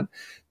my client,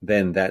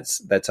 then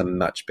that's a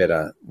much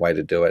better way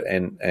to do it.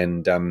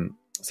 And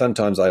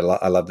sometimes I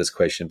love this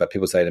question, but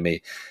people say to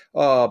me,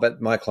 "Oh,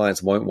 but my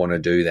clients won't want to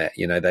do that.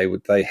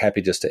 They're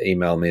happy just to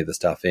email me the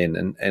stuff in."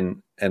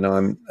 And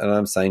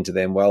I'm saying to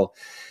them, well,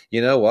 you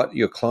know what?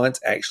 Your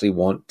clients actually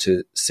want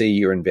to see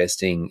you're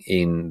investing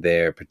in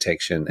their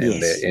protection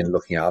and in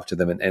looking after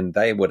them, and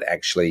they would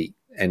actually,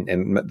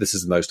 and this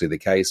is mostly the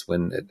case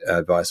when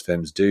advice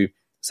firms do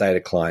say to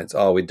clients,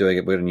 "Oh, we're doing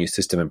it. We're a new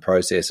system and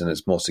process, and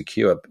it's more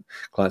secure."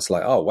 Clients are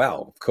like, "Oh,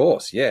 wow, of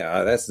course,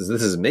 yeah. This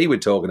is me we're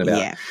talking about."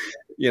 Yeah.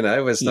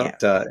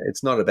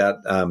 It's not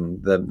about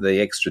the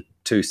extra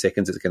 2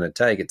 seconds it's going to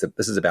take.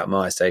 This is about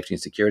my safety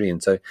and security,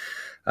 and so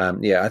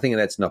I think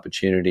that's an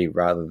opportunity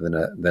rather than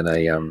a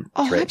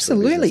threat.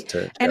 Absolutely.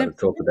 To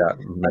talk about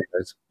and make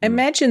those.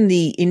 Imagine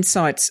the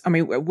insights. I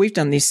mean, we've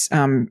done this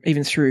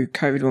even through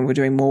COVID when we're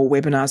doing more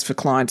webinars for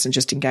clients and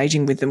just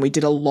engaging with them. We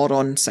did a lot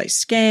on, say,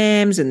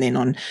 scams and then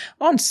on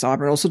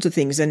cyber and all sorts of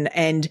things,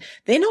 and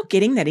they're not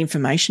getting that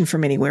information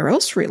from anywhere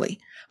else, really.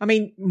 I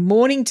mean,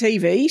 morning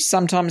TV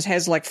sometimes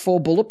has like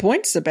 4 bullet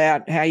points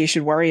about how you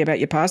should worry about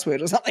your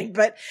password or something,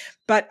 but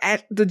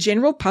the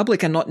general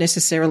public are not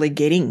necessarily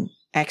getting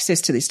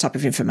access to this type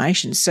of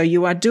information. So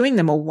you are doing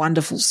them a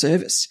wonderful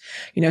service.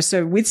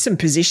 So with some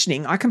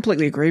positioning, I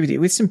completely agree with you.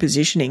 With some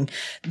positioning,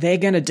 they're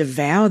going to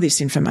devour this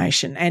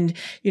information. And,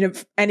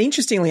 and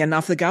interestingly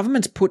enough, the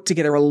government's put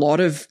together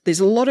there's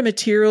a lot of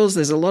materials.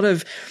 There's a lot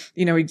of,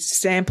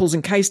 examples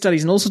and case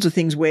studies and all sorts of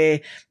things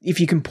where if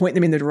you can point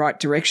them in the right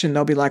direction,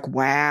 they'll be like,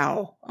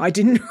 wow, I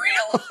didn't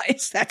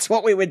realize that's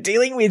what we were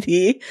dealing with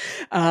here.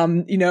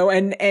 And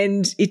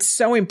it's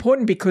so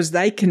important because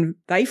they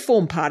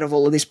form part of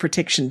all of this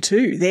protection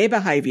too. Their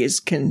behaviors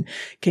can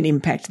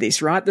impact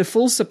this, right? The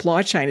full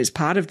supply chain is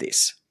part of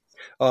this.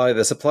 Oh,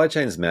 the supply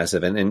chain is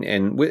massive,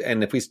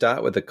 and if we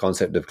start with the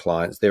concept of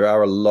clients,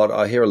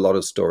 I hear a lot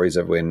of stories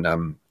of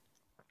when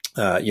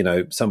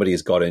somebody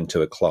has got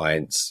into a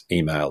client's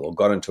email or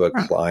got into a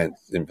client,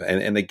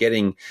 and they're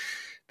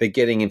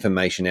getting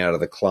information out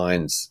of the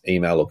client's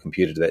email or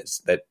computer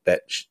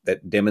that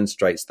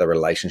demonstrates the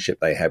relationship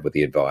they have with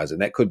the advisor.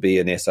 And that could be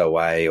an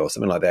SOA or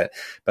something like that.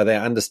 But they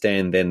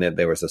understand then that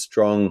there is a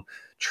strong,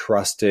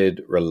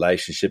 trusted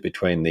relationship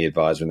between the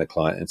advisor and the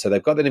client. And so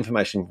they've got that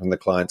information from the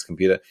client's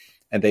computer,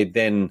 and they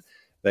then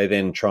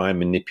try and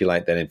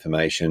manipulate that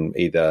information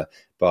either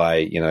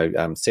by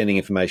sending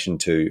information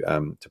to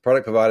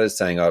product providers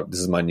saying, oh, this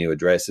is my new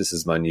address, this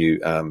is my new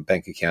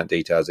bank account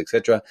details,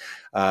 etc.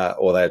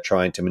 Or they're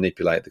trying to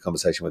manipulate the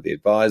conversation with the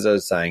advisor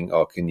saying,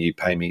 oh, can you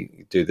pay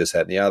me, do this,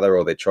 that, and the other?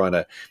 Or they're trying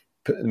to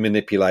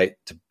manipulate,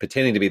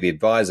 pretending to be the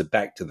advisor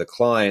back to the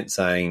client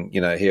saying,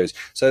 here's.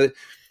 So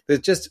they're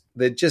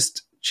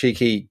just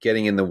cheeky,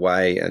 getting in the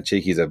way.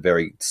 Cheeky is a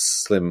very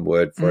slim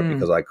word for it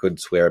because I could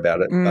swear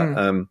about it.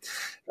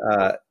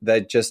 But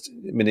they're just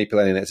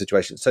manipulating that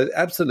situation. So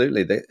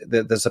absolutely,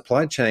 the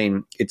supply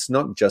chain, it's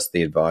not just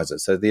the advisor.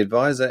 So the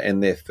advisor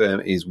and their firm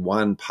is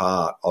one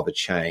part of a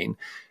chain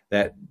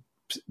that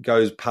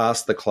goes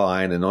past the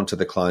client and onto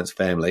the client's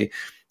family.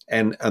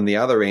 And on the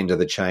other end of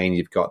the chain,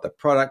 you've got the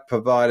product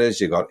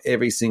providers, you've got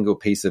every single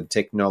piece of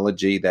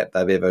technology that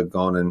they've ever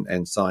gone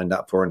and signed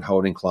up for and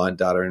holding client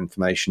data and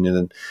information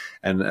in.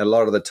 And a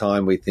lot of the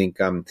time we think,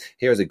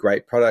 here's a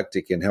great product.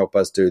 It can help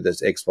us do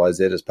this X, Y,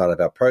 Z as part of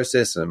our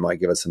process, and it might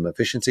give us some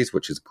efficiencies,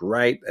 which is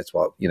great. That's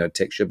what,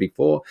 tech should be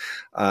for.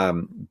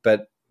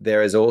 But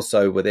there is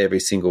also with every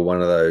single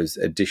one of those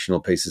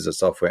additional pieces of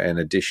software and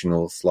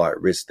additional slight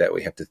risk that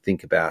we have to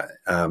think about.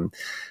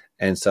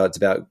 And so it's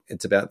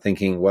about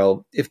thinking,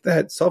 well, if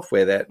that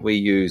software that we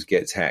use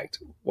gets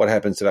hacked, what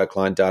happens to our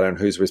client data and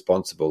who's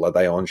responsible? Are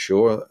they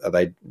onshore?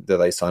 Do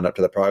they sign up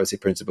to the privacy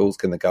principles?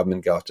 Can the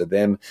government go after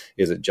them?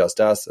 Is it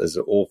just us? Does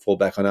it all fall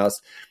back on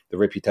us? The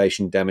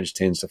reputation damage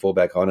tends to fall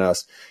back on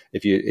us.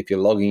 If you're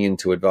logging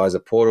into advisor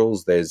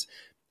portals, there's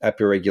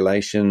APRA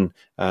regulation,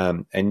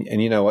 and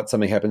you know what?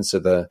 Something happens to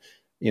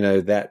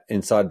that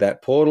inside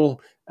that portal.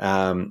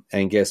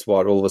 And guess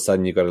what? All of a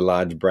sudden, you've got a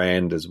large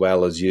brand as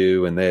well as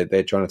you, and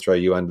they're trying to throw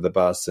you under the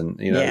bus. And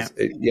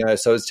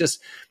so it's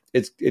just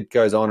it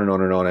goes on and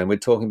on and on. And we're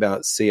talking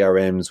about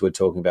CRMs, we're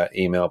talking about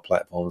email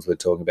platforms, we're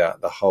talking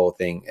about the whole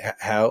thing.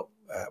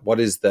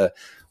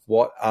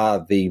 What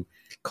are the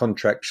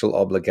contractual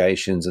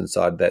obligations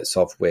inside that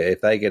software?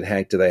 If they get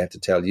hacked, do they have to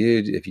tell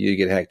you? If you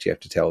get hacked, you have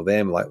to tell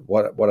them. Like,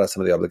 what are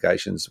some of the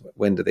obligations?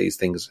 When do these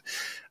things,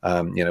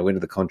 when do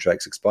the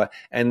contracts expire?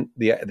 And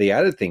the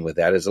added thing with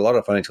that is a lot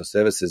of financial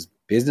services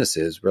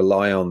businesses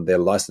rely on their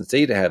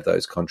licensee to have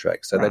those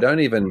contracts, so right.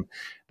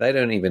 they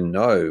don't even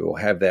know or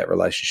have that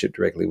relationship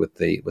directly with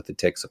the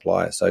tech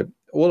supplier. So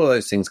all of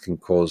those things can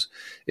cause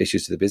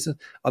issues to the business.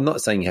 I'm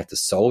not saying you have to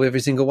solve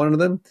every single one of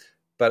them,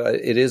 but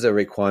it is a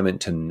requirement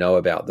to know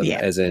about them,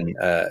 as in,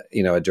 a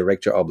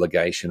director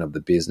obligation of the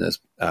business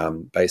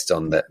based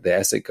on the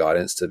asset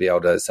guidance to be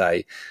able to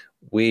say,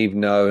 we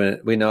know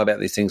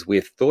about these things,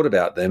 we've thought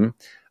about them,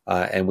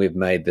 and we've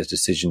made the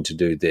decision to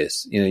do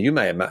this. You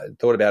may have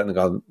thought about it and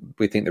gone,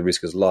 we think the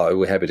risk is low,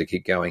 we're happy to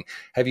keep going.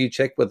 Have you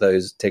checked with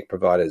those tech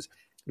providers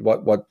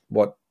what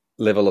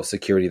level of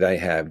security they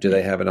have? Do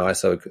they have an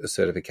ISO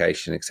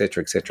certification, et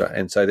cetera, et cetera?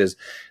 And so there's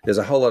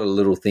a whole lot of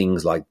little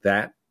things like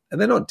that,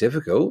 and they're not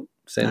difficult.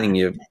 Sending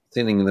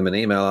them an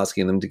email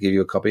asking them to give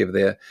you a copy of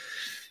their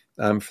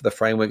for the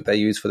framework they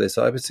use for their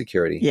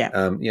cybersecurity.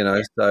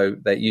 So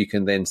that you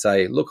can then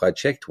say, look, I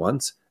checked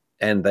once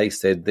and they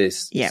said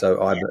this, so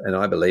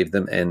I believe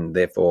them, and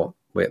therefore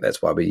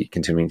that's why we're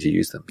continuing to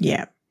use them.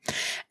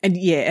 And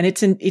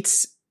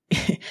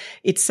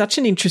it's such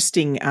an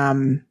interesting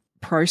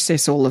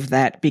process, all of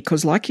that,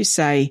 because like you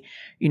say,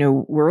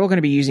 we're all going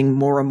to be using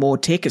more and more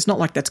tech. It's not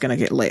like that's going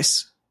to get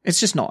less. It's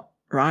just not.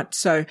 Right.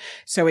 So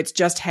it's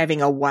just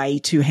having a way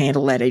to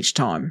handle that each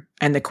time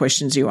and the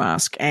questions you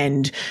ask,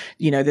 and,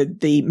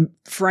 the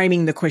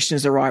framing the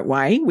questions the right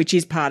way, which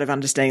is part of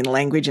understanding the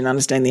language and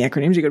understanding the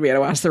acronyms. You've got to be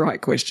able to ask the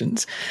right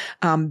questions.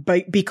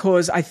 But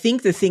because I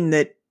think the thing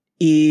that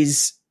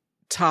is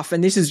tough.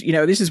 And this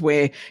is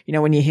where,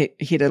 when you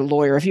hit a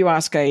lawyer, if you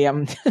ask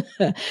a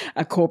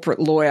a corporate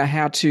lawyer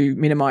how to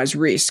minimize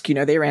risk,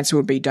 their answer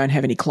would be don't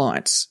have any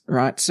clients,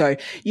 right? So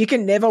you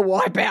can never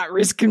wipe out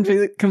risk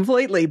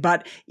completely,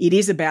 but it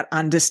is about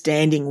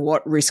understanding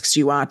what risks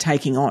you are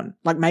taking on,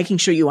 like making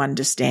sure you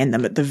understand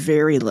them at the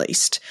very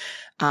least.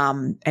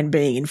 And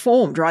being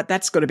informed, right?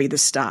 That's got to be the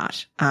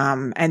start.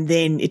 And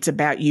then it's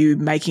about you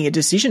making a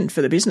decision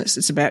for the business.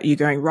 It's about you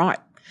going, right,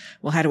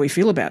 well, how do we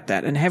feel about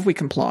that? And have we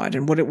complied?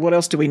 And what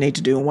else do we need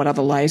to do? And what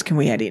other layers can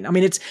we add in? I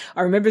mean,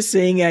 I remember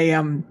seeing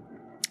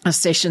a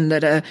session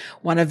that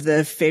one of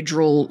the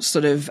federal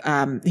sort of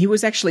he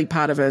was actually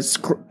part of a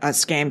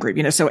scam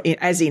group, so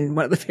as in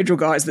one of the federal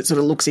guys that sort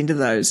of looks into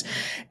those.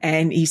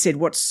 And he said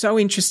what's so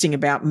interesting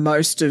about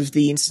most of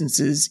the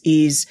instances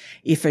is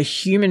if a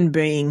human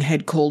being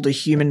had called a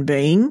human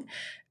being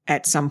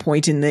at some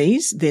point in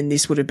these, then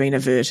this would have been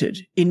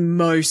averted in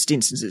most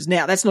instances.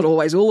 Now, that's not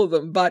always all of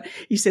them, but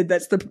he said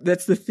that's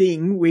the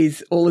thing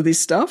with all of this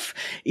stuff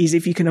is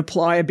if you can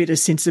apply a bit of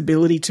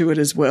sensibility to it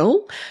as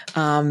well,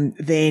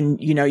 then,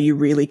 you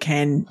really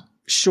can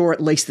shore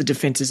at least the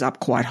defenses up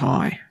quite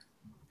high.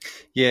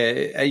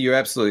 Yeah, you're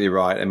absolutely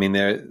right. I mean,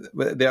 there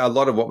are a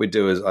lot of what we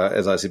do,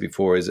 as I said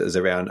before, is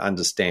around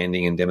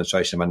understanding and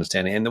demonstration of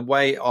understanding. And the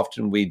way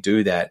often we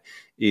do that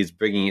is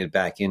bringing it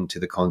back into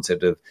the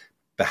concept of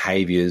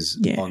behaviors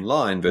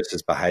online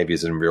versus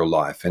behaviors in real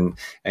life, and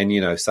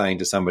saying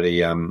to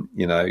somebody,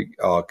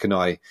 oh, can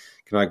I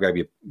grab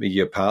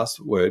your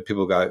password?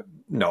 People go,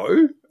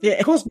 no,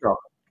 of course not.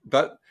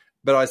 But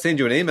I send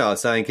you an email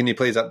saying, can you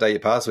please update your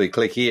password? You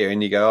click here,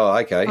 and you go, oh,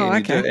 okay,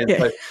 and you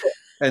do it.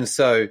 And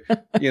so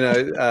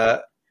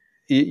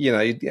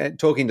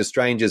talking to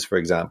strangers, for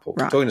example,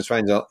 talking to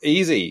strangers,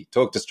 easy.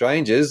 Talk to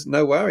strangers,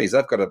 no worries.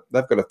 They've got a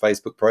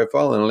Facebook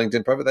profile and a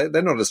LinkedIn profile.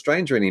 They're not a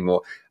stranger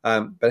anymore.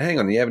 But hang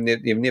on,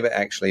 you've never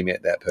actually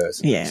met that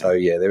person. Yeah. So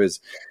there is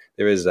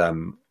a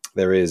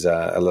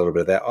little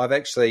bit of that. I've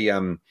actually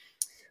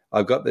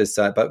I've got this,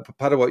 but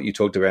part of what you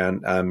talked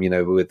around,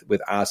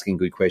 with asking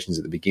good questions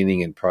at the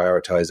beginning and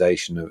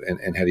prioritization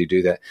and how do you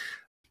do that.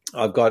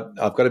 I've got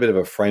a bit of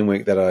a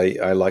framework that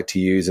I like to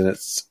use, and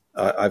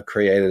I've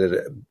created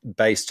it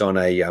based on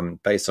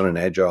an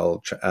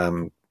agile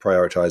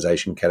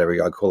prioritization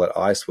category. I call it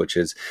ICE, which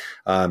is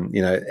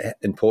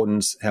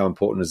importance. How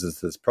important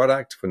is this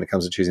product when it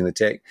comes to choosing the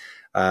tech?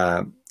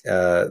 What's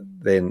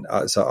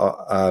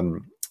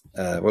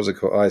it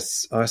called?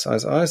 ICE.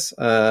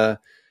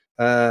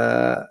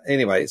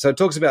 Anyway, so it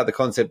talks about the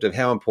concept of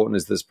how important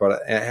is this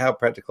product, how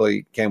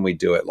practically can we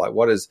do it? Like,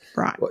 what is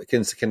right? Do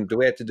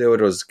we have to do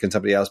it, or can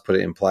somebody else put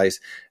it in place?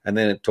 And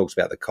then it talks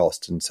about the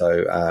cost, and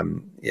so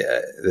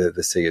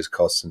the C is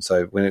cost. And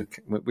so when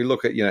we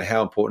look at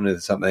how important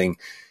is something,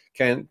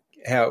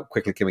 how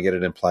quickly can we get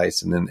it in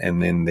place, and then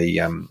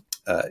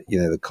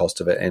the cost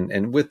of it,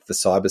 and with the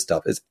cyber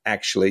stuff is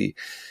actually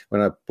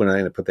when I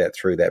put that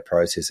through that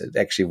process, it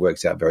actually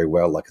works out very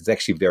well. Like, it's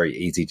actually very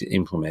easy to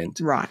implement.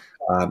 Right.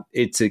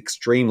 It's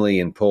extremely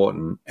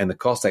important, and the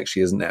cost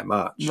actually isn't that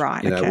much.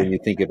 Right. When you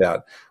think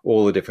about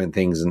all the different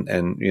things and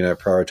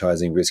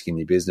prioritizing risk in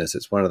your business,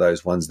 it's one of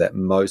those ones that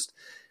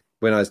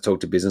when I talk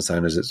to business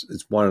owners,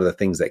 it's one of the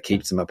things that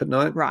keeps them up at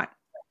night. Right.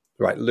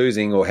 Right.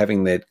 Losing or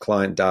having their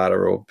client data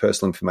or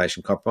personal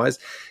information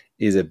compromised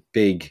is a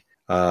big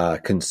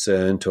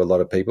concern to a lot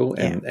of people,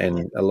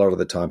 and a lot of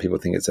the time people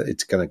think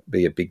it's going to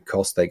be a big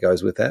cost that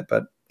goes with that,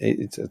 but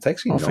it's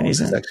actually not.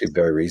 It's actually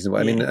very reasonable.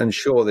 I mean, and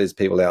sure, there's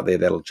people out there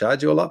that'll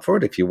charge you a lot for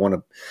it if you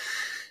want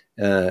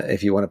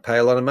to pay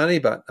a lot of money,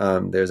 but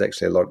there's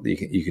actually a lot that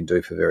you can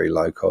do for very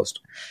low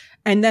cost.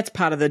 And that's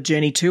part of the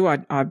journey too.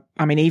 I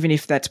mean, even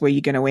if that's where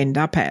you're going to end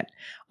up at,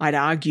 I'd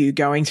argue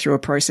going through a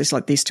process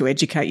like this to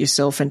educate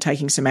yourself and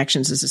taking some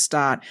actions as a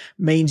start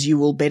means you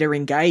will better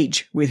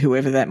engage with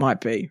whoever that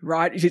might be,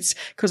 right?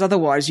 Because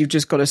otherwise you've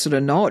just got to sort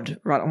of nod,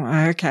 right?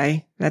 Oh,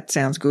 okay, that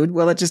sounds good.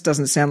 Well, it just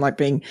doesn't sound like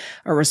being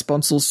a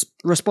responsible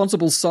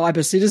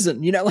cyber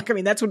citizen.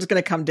 That's what it's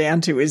going to come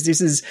down to, is this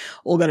is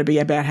all going to be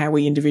about how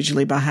we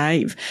individually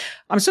behave.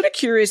 I'm sort of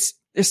curious.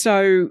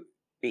 So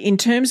in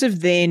terms of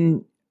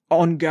then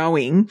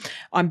ongoing,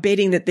 I'm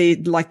betting that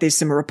there's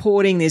some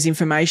reporting, there's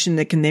information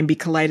that can then be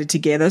collated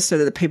together so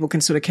that the people can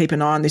sort of keep an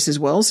eye on this as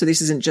well. So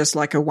this isn't just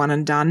like a one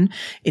and done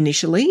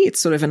initially. It's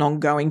sort of an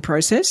ongoing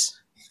process.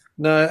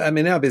 No, I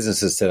mean, our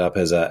business is set up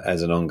as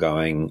an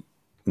ongoing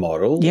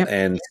model. Yep.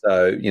 And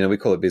so, we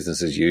call it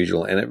business as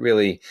usual. And it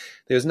really,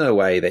 there's no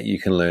way that you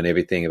can learn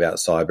everything about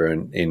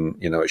cyber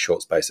in a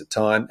short space of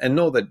time. And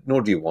nor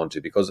do you want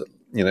to, because,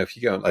 if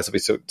you go, as we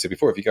said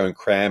before, if you go and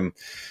cram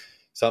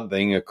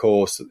something, of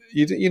course,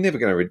 you're never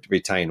going to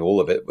retain all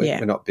of it.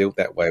 We're not built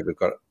that way. We've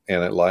got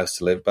lives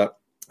to live. But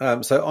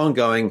so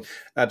ongoing,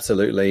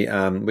 absolutely.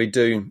 We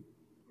do.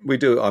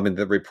 I mean,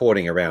 the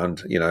reporting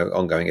around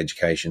ongoing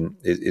education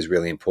is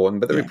really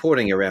important. But the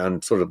reporting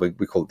around sort of,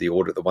 we call it the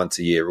audit, the once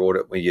a year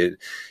audit, where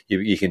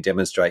you can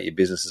demonstrate your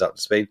business is up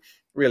to speed.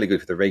 really good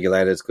for the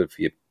regulators, good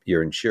for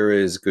your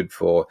insurers, good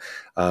for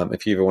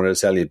if you ever wanted to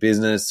sell your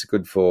business,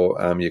 good for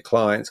your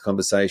clients'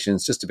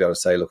 conversations, just to be able to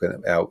say, look,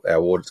 our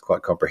audit's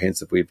quite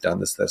comprehensive. We've done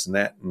this, this, and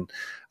that.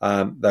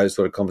 And those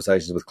sort of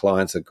conversations with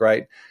clients are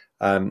great.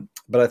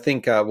 But I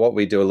think what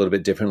we do a little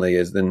bit differently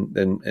is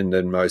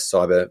than most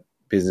cyber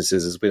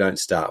businesses is we don't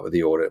start with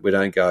the audit. We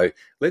don't go,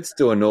 let's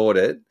do an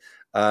audit.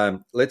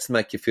 Let's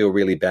make you feel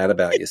really bad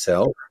about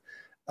yourself.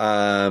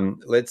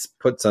 Let's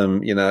put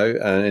some,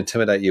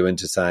 intimidate you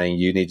into saying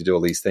you need to do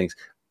all these things.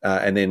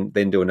 And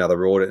then do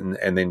another audit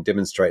and then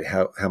demonstrate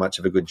how much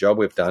of a good job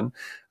we've done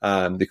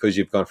because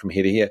you've gone from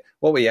here to here.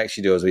 What we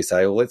actually do is we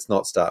say, well, let's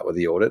not start with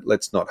the audit.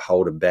 Let's not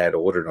hold a bad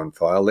audit on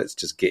file. Let's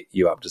just get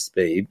you up to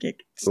speed.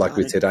 Like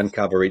we said,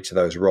 uncover each of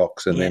those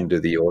rocks and then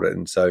do the audit.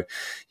 And so,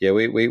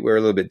 we're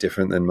a little bit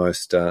different than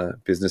most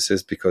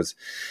businesses because,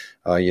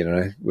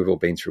 we've all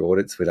been through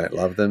audits. We don't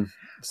love them.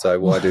 So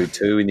why do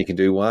two when you can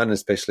do one?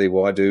 Especially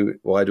why do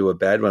a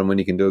bad one when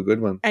you can do a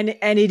good one? And it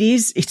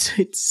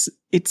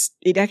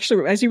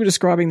actually, as you were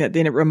describing that,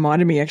 then it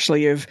reminded me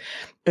actually of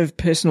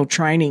personal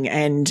training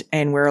and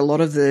where a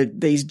lot of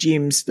these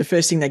gyms, the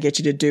first thing they get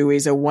you to do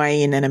is a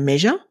weigh in and a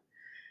measure.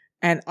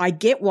 And I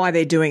get why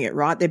they're doing it,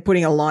 right? They're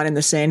putting a line in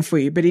the sand for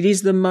you, but it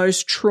is the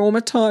most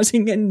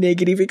traumatizing and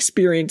negative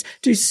experience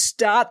to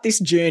start this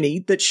journey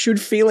that should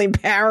feel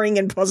empowering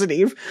and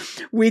positive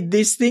with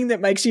this thing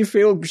that makes you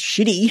feel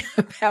shitty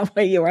about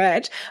where you're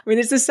at. I mean,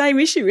 it's the same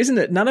issue, isn't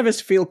it? None of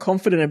us feel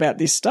confident about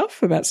this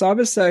stuff, about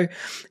cyber. So,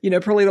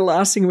 probably the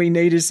last thing we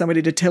need is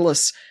somebody to tell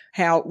us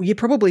how you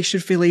probably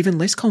should feel even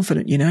less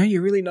confident.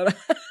 You're really not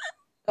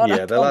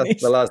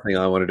the last thing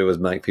I want to do is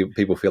make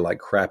people feel like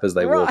crap as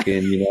they walk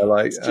in.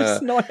 It's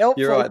just not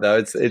helpful. You're right,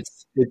 though.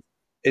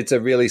 It's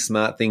a really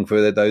smart thing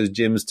for those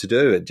gyms to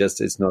do.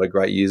 It's not a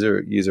great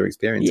user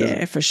experience.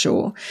 Yeah, for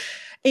sure.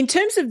 In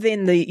terms of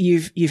then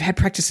you've had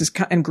practices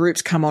and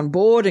groups come on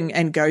board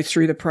and go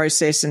through the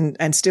process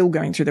and still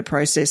going through the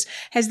process.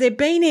 Has there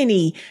been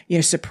any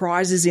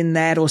surprises in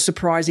that, or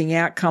surprising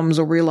outcomes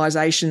or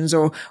realizations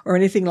or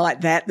anything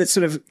like that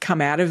sort of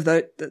come out of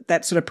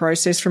that sort of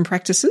process from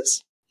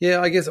practices? Yeah,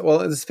 I guess,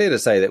 well, it's fair to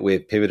say that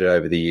we've pivoted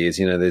over the years.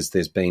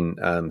 There's been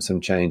some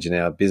change in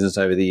our business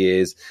over the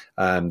years.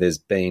 There's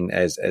been,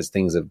 as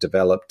things have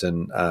developed,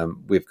 and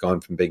we've gone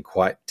from being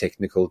quite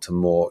technical to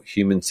more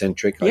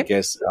human-centric, I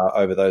guess,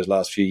 over those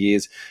last few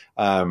years.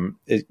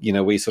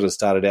 We sort of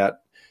started out,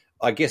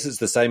 I guess it's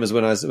the same as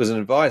when I was in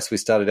advice. We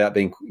started out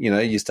being,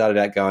 you started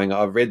out going,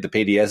 I've read the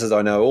PDSs,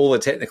 I know all the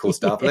technical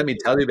stuff. Let me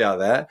tell you about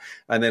that.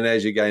 And then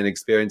as you gain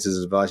experiences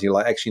as advice, you're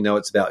like, actually, no,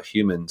 it's about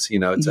humans.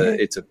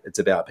 It's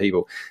about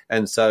people.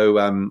 And so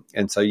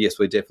yes,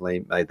 we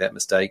definitely made that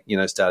mistake.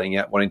 Starting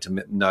out wanting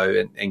to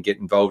know and get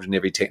involved in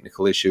every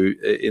technical issue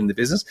in the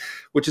business,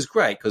 which is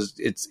great because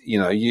it's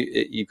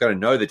you've got to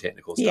know the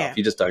technical stuff. Yeah.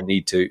 You just don't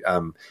need to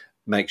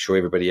make sure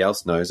everybody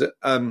else knows it.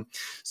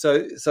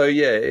 So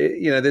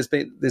yeah, there's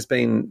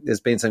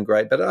been some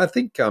great, but I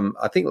think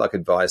like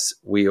advice,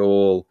 we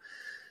all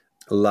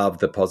love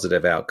the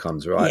positive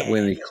outcomes, right? Yeah.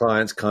 When the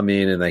clients come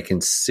in and they can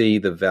see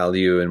the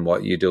value in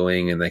what you're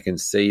doing, and they can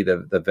see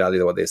the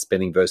value of what they're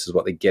spending versus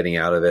what they're getting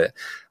out of it,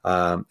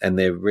 and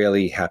they're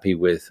really happy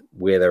with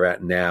where they're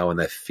at now, and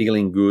they're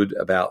feeling good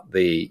about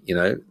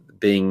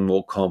being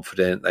more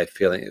confident, they're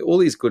feeling all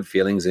these good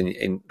feelings,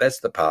 and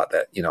that's the part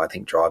that I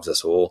think drives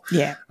us all.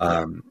 Yeah.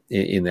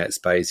 In that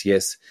space,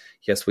 yes,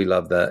 we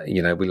love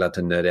we love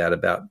to nerd out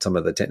about some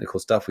of the technical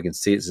stuff. We can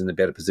see it's in a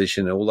better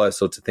position and all those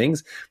sorts of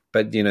things.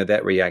 But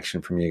that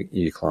reaction from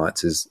your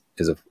clients is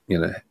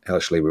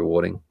hellishly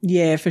rewarding.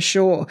 Yeah, for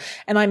sure.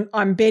 And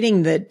I'm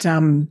betting that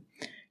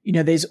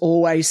there's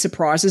always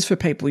surprises for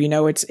people.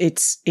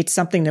 It's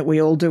something that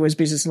we all do as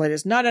business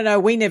leaders. No,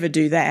 we never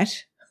do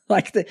that.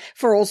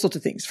 For all sorts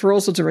of things, for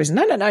all sorts of reasons.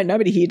 No,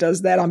 nobody here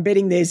does that. I'm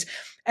betting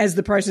as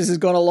the process has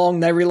gone along,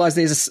 they realize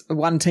there's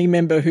one team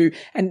member who,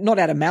 and not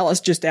out of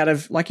malice, just out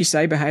of, like you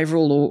say,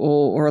 behavioral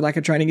or a lack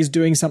of training, is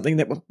doing something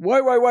that,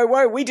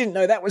 whoa, we didn't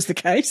know that was the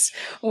case.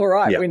 All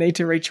right, We need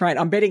to retrain.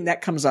 I'm betting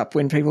that comes up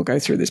when people go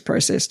through this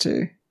process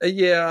too.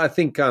 Yeah, I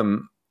think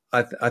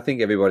I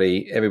think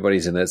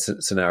everybody's in that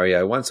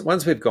scenario.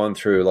 Once we've gone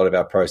through a lot of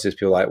our process,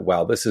 people are like,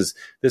 wow, this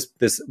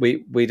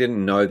we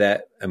didn't know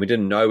that, and we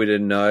didn't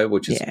know,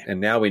 which is,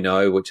 and now we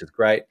know, which is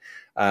great.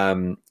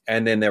 And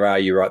then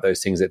you're right,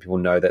 those things that people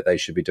know that they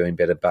should be doing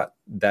better, but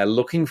they're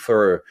looking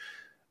for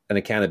an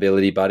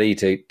accountability buddy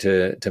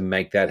to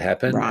make that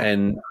happen. Right.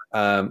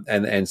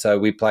 And so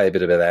we play a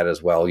bit of that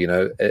as well,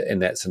 in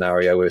that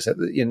scenario where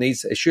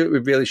we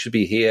really should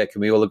be here. Can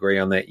we all agree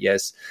on that?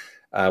 Yes.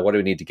 What do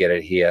we need to get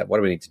it here? What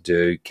do we need to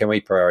do? Can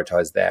we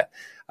prioritize that?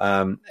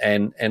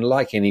 And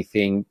like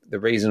anything,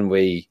 the reason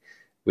we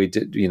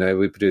do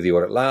the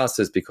audit last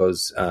is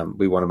because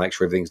we want to make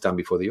sure everything's done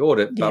before the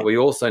audit, but we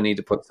also need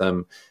to put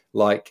some,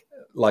 like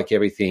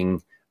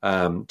everything,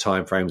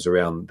 timeframes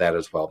around that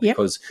as well.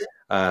 Because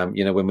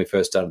when we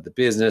first started the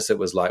business, it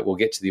was like, we'll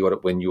get to the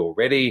audit when you're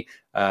ready.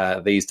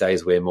 These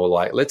days, we're more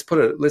like, let's put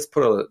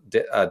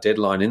a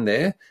deadline in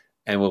there,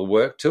 and we'll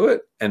work to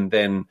it, and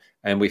then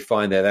and we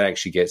find that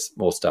actually gets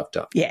more stuff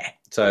done. Yeah.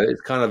 So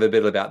it's kind of a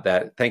bit about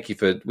that. Thank you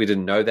for, we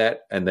didn't know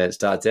that, and then it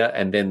starts out,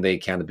 and then the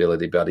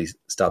accountability buddy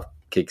stuff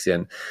kicks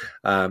in.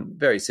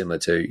 Very similar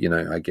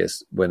to, I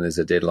guess when there's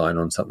a deadline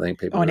on something,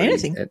 people on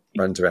anything, it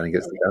runs around and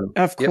gets it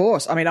done. Of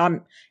course. I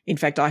mean, in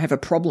fact, I have a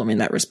problem in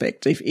that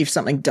respect. If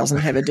something doesn't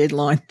have a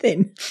deadline,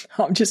 then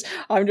I'm just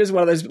one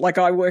of those, like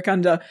I work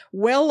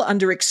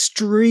under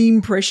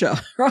extreme pressure,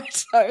 right?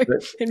 So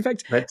in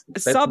fact, that's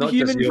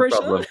subhuman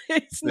pressure,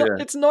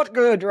 it's not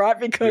good, right?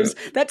 Because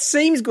that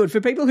seems good for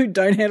people who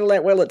don't handle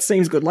that well. It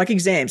seems good. Like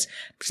exams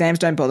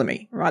don't bother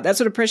me, right? That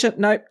sort of pressure,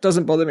 no,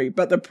 doesn't bother me.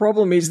 But the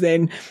problem is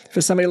then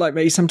for somebody like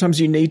me, sometimes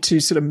you need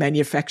to sort of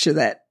manufacture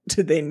that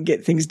to then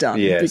get things done.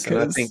 Yes,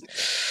 because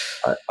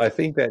and I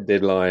think that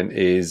deadline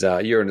is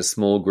you're in a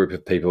small group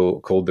of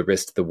people called the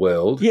rest of the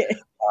world. Yeah.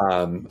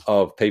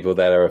 Of people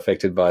that are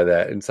affected by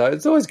that. And so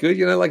it's always good,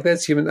 like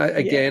that's human.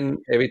 Again,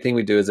 everything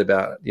we do is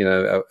about,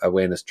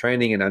 awareness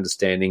training and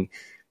understanding,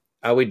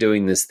 are we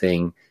doing this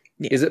thing?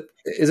 Yeah.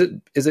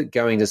 Is it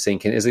going to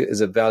sink in? Is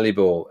it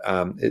valuable?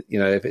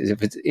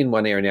 If it's in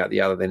one area and out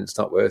the other, then it's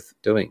not worth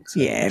doing. So.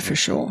 Yeah, for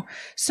sure.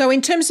 So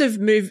in terms of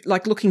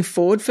looking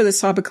forward for the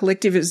Cyber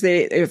Collective,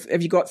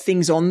 have you got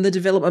things on the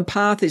development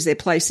path? Is there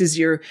places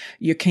you're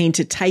keen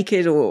to take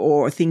it,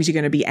 or things you're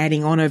going to be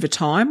adding on over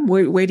time?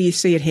 Where do you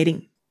see it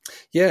heading?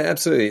 Yeah,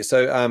 absolutely.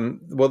 So,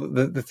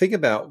 the thing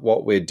about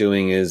what we're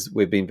doing is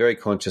we've been very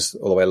conscious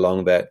all the way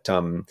along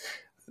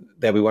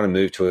that we want to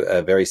move to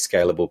a very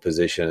scalable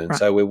position. And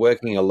so we're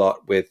working a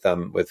lot with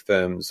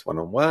firms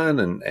one-on-one,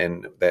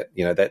 and that,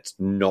 that's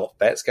not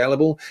that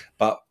scalable,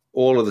 but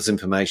all of this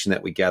information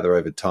that we gather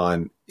over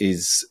time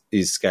is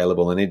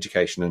scalable, and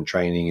education and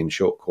training and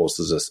short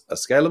courses are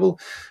scalable.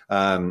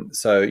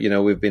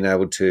 So, we've been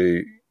able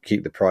to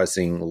keep the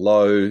pricing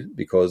low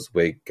because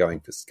we're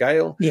going for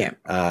scale,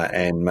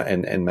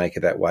 and make it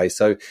that way.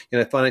 So,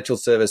 financial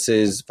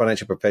services,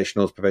 financial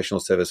professionals,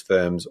 professional service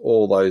firms,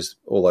 all those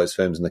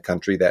firms in the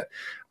country that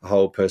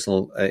hold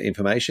personal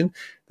information.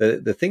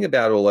 The thing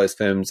about all those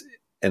firms,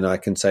 and I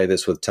can say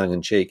this with tongue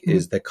in cheek,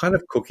 is they're kind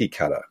of cookie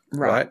cutter,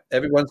 right?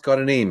 Everyone's got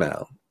an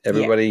email.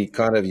 Everybody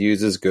kind of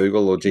uses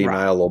Google or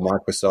Gmail or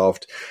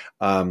Microsoft.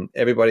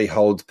 Everybody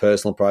holds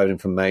personal private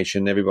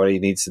information. Everybody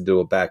needs to do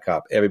a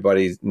backup.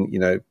 Everybody,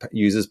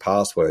 uses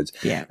passwords.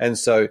 Yeah. And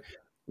so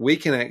we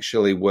can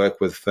actually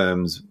work with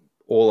firms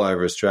all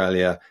over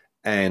Australia,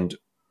 and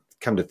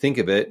come to think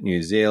of it,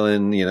 New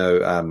Zealand,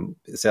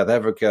 South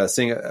Africa,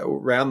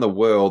 around the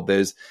world,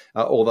 there's,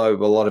 although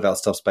a lot of our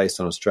stuff's based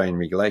on Australian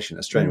regulation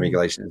is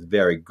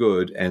very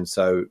good. And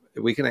so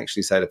we can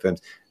actually say to firms,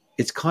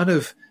 it's kind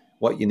of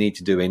what you need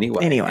to do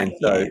anyway.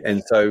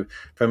 And so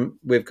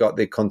we've got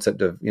the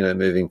concept of,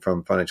 moving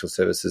from financial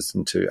services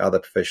into other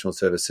professional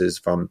services,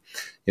 from,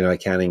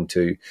 accounting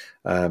to,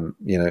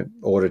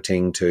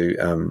 auditing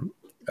to,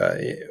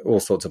 all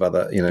sorts of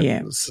other,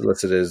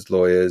 solicitors,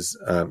 lawyers,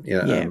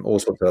 all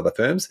sorts of other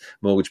firms,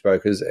 mortgage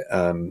brokers,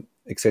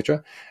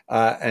 etc.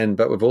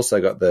 But we've also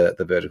got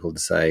the vertical to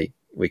say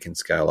we can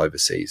scale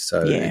overseas.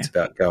 So it's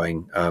about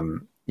going,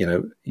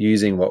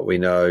 using what we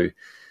know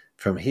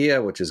from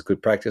here, which is good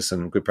practice,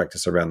 and good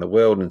practice around the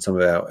world. And some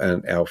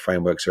of our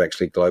frameworks are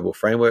actually global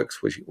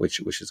frameworks,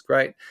 which is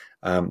great.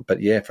 But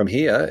from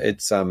here,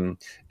 it's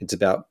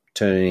about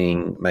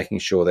making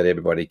sure that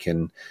everybody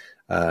can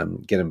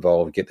get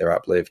involved, get their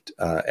uplift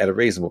at a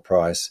reasonable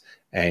price,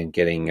 and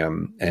getting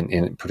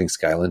and putting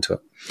scale into it.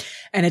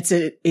 And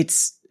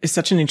it's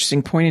such an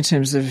interesting point in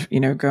terms of,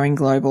 going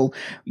global.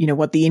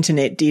 What the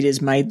internet did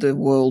is made the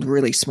world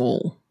really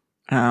small,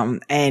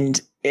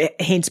 and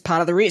hence part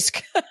of the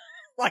risk.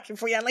 Like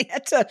if we only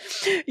had to,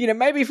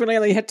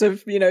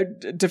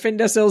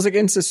 defend ourselves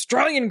against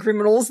Australian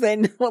criminals,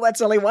 then, well,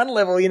 that's only one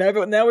level,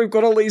 but now we've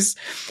got all these,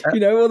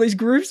 all these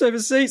groups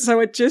overseas.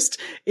 So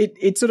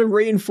it sort of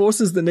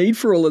reinforces the need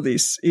for all of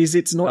this.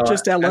 It's not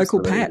just our local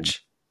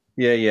patch.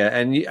 Yeah.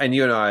 And you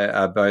and I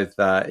are both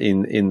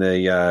in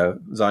the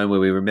zone where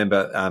we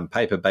remember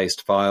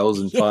paper-based files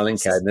and filing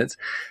cabinets.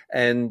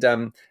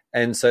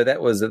 And so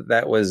that was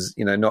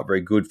not very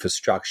good for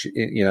structure.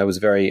 It was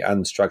very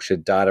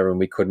unstructured data, and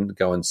we couldn't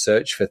go and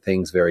search for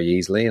things very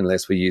easily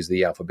unless we used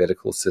the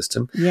alphabetical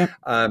system. Yeah.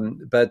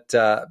 But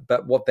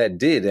what that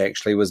did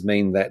actually was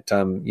mean that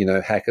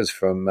hackers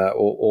from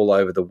all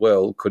over the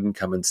world couldn't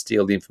come and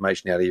steal the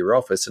information out of your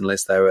office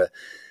unless that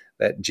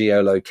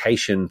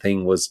geolocation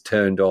thing was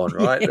turned on,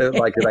 right?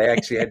 Like they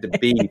actually had to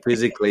be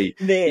physically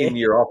in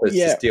your office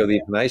to steal the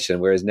information.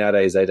 Whereas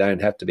nowadays they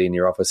don't have to be in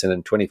your office, and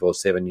in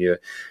 24/7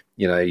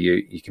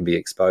 you can be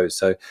exposed.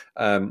 So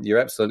you're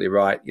absolutely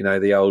right.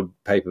 The old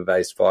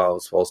paper-based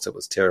files, whilst it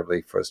was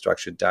terribly for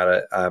structured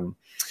data,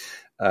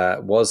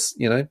 was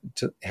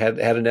had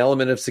an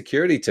element of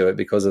security to it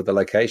because of the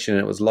location.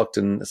 It was locked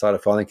inside a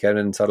filing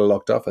cabinet inside a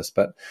locked office,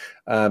 but.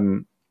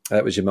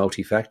 That was your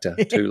multi-factor,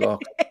 two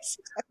lock.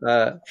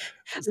 On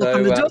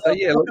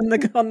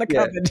the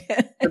cupboard.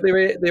 But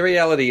the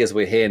reality is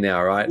we're here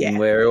now, right? Yeah. And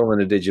we're all in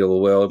a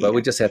digital world, but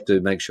we just have to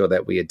make sure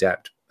that we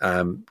adapt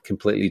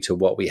completely to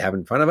what we have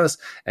in front of us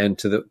and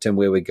to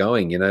where we're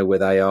going.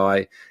 With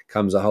AI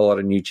comes a whole lot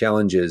of new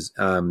challenges.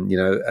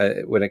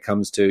 When it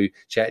comes to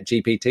Chat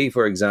GPT,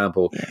 for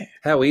example,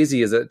 how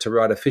easy is it to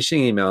write a phishing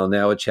email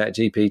now with Chat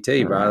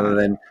GPT rather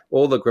than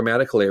all the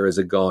grammatical errors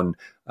are gone?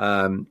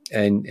 And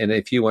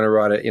if you want to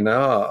write it,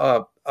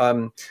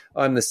 I'm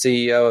the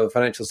CEO of a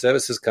financial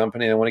services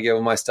company and I want to give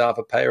all my staff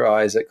a pay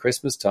rise at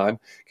Christmas time.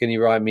 Can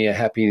you write me a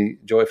happy,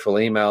 joyful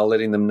email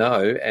letting them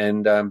know?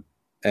 And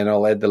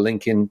I'll add the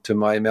link into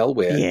my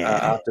malware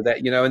after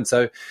that, And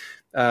so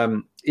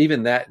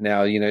even that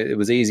now, it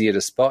was easier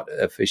to spot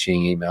a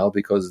phishing email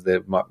because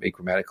there might be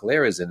grammatical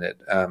errors in it.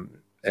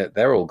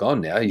 They're all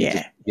gone now. You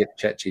just get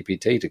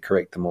ChatGPT to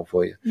correct them all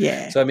for you.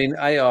 Yeah. So,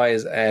 AI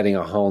is adding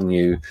a whole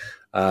new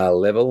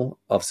level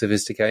of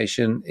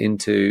sophistication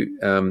into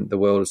the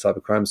world of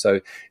cybercrime. So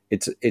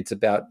it's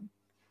about,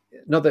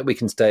 not that we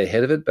can stay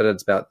ahead of it, but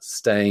it's about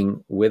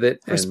staying with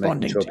it and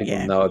making sure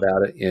people know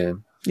about it. Yeah.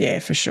 Yeah,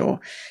 for sure.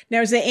 Now,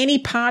 is there any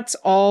parts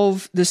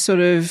of the sort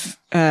of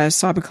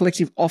Cyber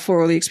Collective offer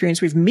or the experience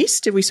we've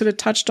missed? Have we sort of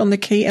touched on the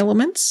key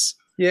elements?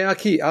 Yeah,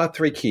 our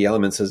three key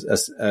elements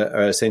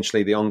are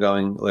essentially the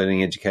ongoing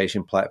learning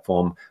education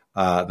platform,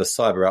 the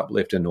cyber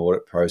uplift and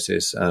audit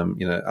process.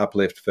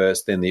 Uplift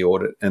first, then the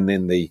audit, and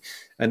then the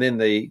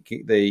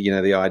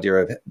idea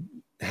of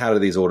how do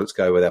these audits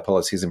go with our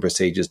policies and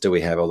procedures? Do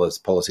we have all those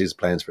policies,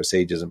 plans,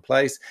 procedures in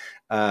place?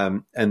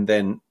 And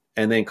then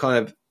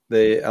kind of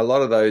a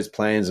lot of those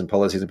plans and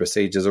policies and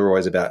procedures are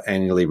always about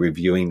annually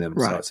reviewing them.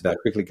 Right. So it's about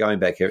quickly going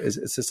back here.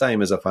 It's the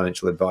same as a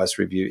financial advice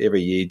review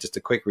every year, just a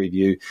quick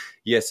review.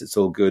 Yes, it's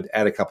all good.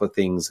 Add a couple of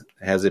things.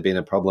 Has there been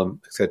a problem,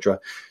 etc.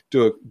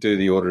 Do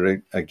the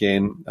audit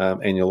again,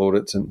 annual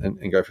audits,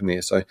 and go from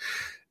there. So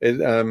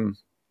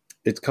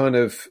it's kind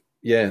of,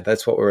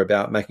 that's what we're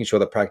about, making sure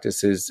the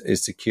practice is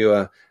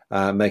secure,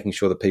 making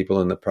sure the people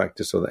in the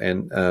practice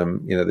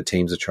the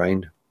teams are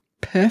trained.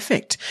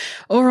 Perfect.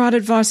 All right,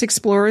 Advice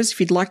Explorers, if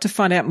you'd like to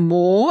find out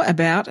more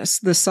about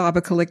the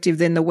Cyber Collective,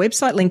 then the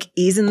website link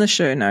is in the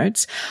show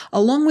notes,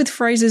 along with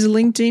Fraser's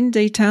LinkedIn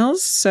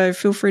details. So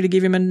feel free to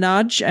give him a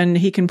nudge and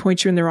he can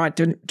point you in the right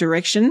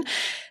direction.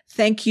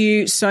 Thank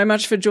you so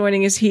much for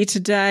joining us here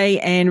today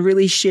and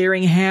really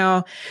sharing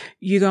how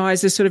you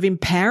guys are sort of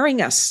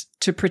empowering us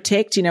to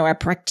protect, our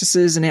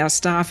practices and our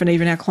staff and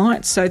even our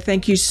clients. So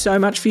thank you so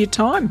much for your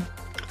time.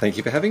 Thank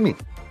you for having me.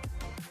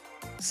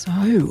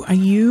 So, are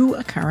you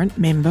a current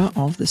member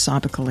of the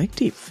Cyber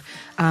Collective?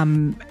 Are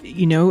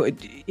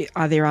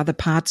there other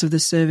parts of the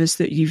service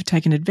that you've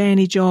taken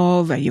advantage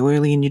of? Are you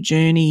early in your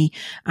journey?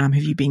 Have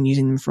you been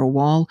using them for a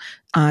while?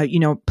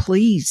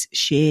 Please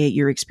share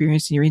your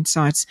experience and your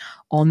insights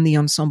on the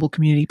Ensombl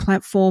community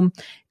platform.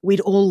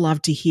 We'd all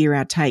love to hear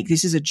our take.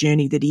 This is a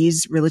journey that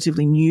is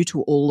relatively new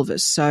to all of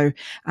us. So,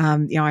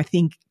 I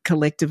think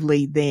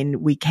collectively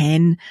then we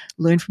can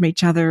learn from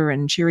each other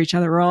and cheer each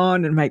other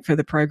on and make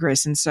further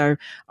progress. And so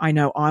I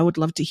know I would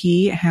love to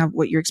hear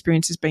what your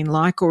experience has been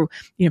like, or,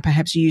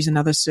 perhaps you use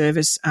another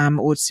service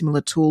or similar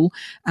tool.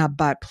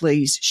 But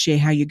please share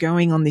how you're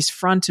going on this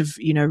front of,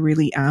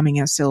 really arming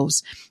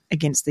ourselves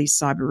against these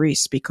cyber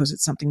risks, because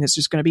it's something that's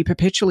just going to be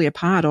perpetually a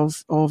part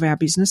of our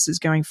businesses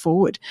going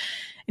forward.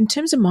 In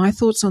terms of my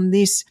thoughts on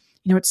this,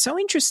 it's so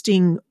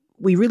interesting.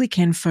 We really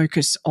can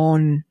focus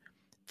on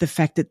the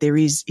fact that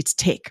it's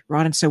tech,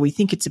 right? And so we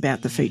think it's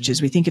about the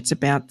features. We think it's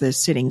about the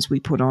settings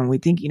we put on. We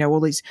think, all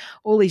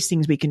these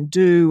things we can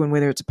do, and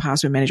whether it's a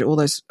password manager, all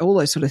those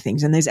sort of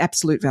things. And there's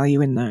absolute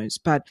value in those.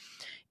 But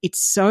it's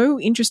so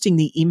interesting,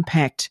 the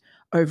impact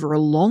over a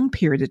long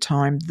period of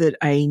time that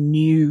a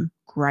new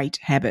great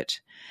habit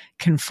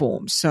can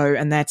form. So,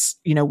 and that's,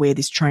 where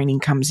this training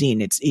comes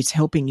in. It's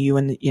helping you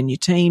and your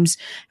teams,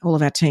 all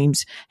of our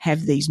teams,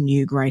 have these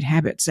new great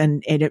habits.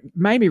 And it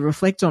made me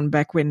reflect on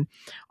back when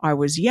I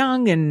was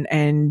young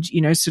and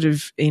sort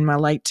of in my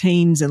late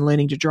teens and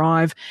learning to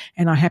drive.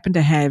 And I happened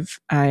to have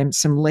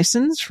some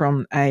lessons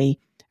from a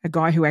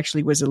guy who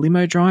actually was a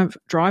limo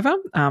driver,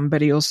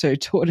 but he also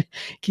taught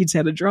kids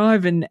how to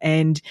drive.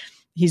 And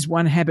his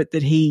one habit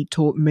that he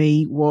taught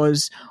me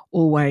was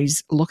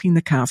always locking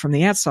the car from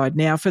the outside.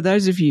 Now, for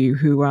those of you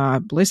who are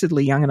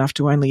blessedly young enough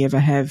to only ever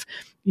have,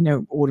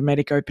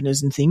 automatic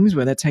openers and things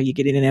where that's how you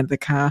get in and out of the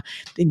car,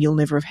 then you'll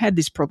never have had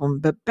this problem.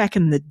 But back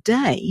in the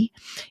day,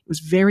 it was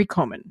very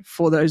common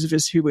for those of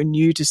us who were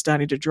new to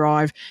starting to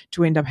drive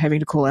to end up having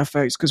to call our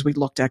folks because we'd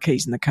locked our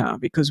keys in the car,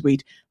 because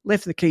we'd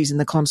left the keys in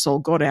the console,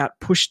 got out,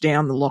 pushed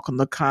down the lock on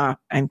the car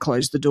and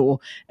closed the door,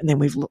 and then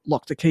we've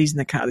locked the keys in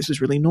the car. This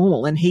was really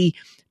normal. And he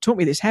taught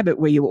me this habit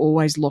where you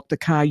always lock the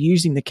car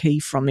using the key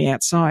from the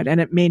outside.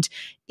 And it meant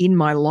in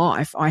my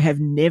life, I have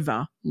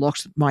never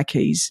locked my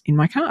keys in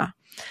my car.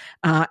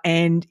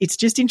 And it's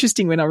just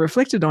interesting when I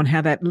reflected on how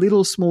that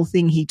little small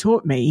thing he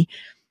taught me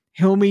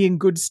held me in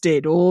good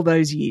stead all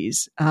those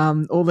years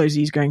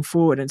going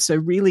forward. And so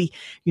really,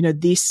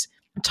 this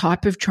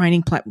type of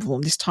training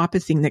platform, this type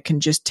of thing that can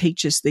just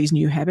teach us these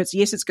new habits.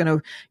 Yes, it's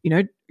going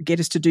to, get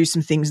us to do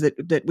some things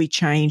that we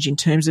change in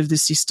terms of the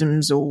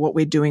systems or what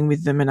we're doing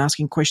with them and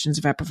asking questions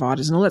of our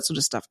providers and all that sort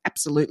of stuff.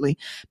 Absolutely.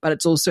 But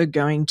it's also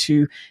going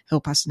to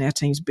help us and our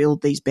teams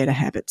build these better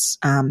habits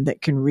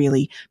that can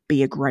really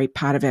be a great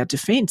part of our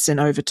defense, and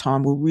over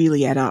time will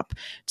really add up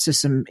to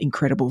some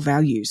incredible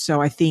value.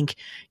 So I think,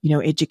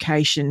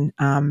 education,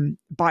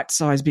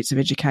 bite-sized bits of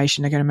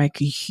education are going to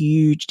make a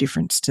huge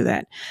difference to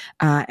that,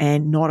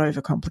 and not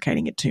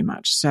overcomplicating it too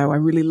much. So I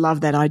really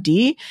love that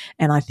idea,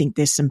 and I think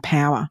there's some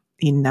power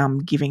in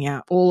giving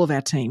out all of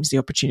our teams the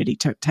opportunity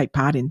to take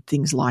part in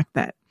things like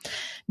that.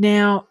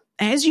 Now,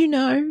 as you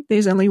know,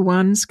 there's only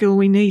one skill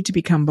we need to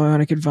become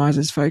bionic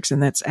advisors, folks,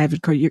 and that's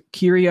avid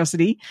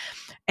curiosity.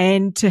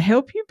 And to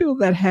help you build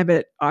that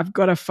habit, I've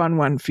got a fun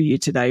one for you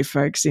today,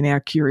 folks, in our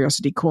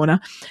Curiosity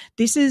Corner.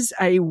 This is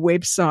a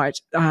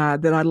website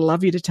that I'd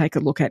love you to take a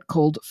look at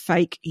called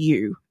Fake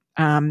You.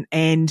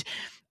 And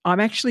I'm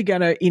actually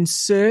going to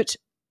insert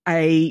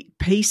a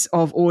piece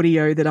of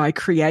audio that I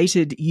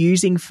created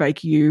using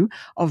Fake You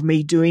of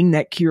me doing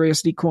that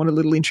Curiosity Corner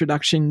little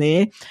introduction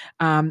there.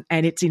 And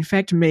it's in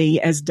fact me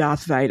as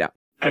Darth Vader.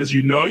 As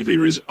you know,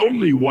 there is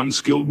only one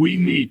skill we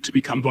need to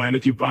become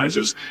bionic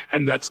advisors,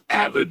 and that's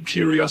avid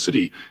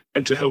curiosity.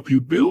 And to help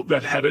you build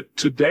that habit,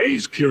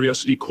 today's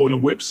Curiosity Corner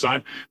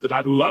website that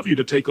I'd love you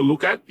to take a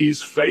look at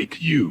is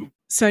Fake You.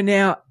 So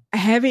now,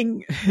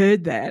 having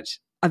heard that,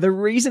 the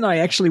reason I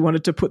actually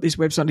wanted to put this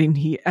website in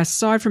here,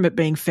 aside from it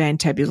being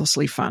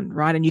fantabulously fun,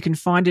 right? And you can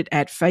find it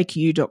at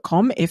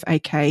fakeyou.com,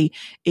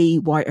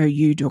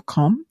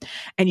 FAKEYOU.com.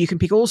 And you can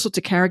pick all sorts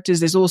of characters.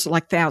 There's also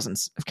like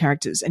thousands of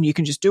characters, and you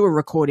can just do a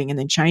recording and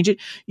then change it.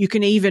 You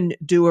can even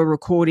do a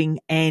recording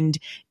and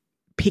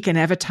pick an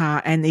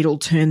avatar, and it'll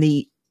turn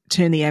the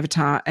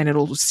avatar and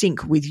it'll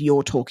sync with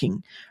your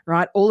talking,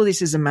 right? All of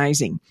this is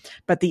amazing.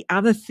 But the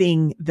other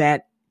thing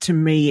that to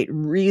me it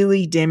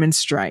really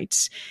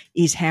demonstrates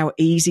is how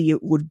easy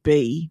it would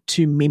be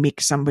to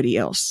mimic somebody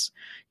else.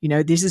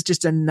 This is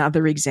just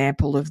another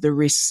example of the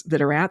risks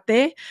that are out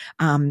there,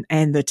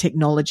 and the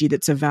technology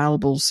that's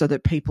available so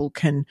that people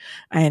can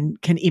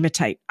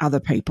imitate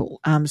other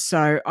people.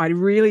 So I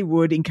really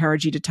would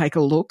encourage you to take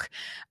a look.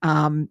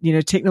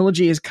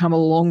 Technology has come a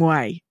long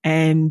way,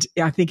 and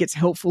I think it's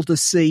helpful to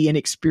see and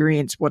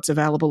experience what's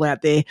available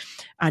out there,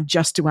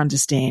 just to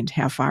understand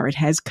how far it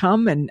has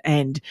come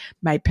and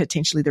may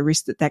potentially the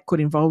risk that could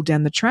involve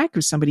down the track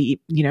of somebody,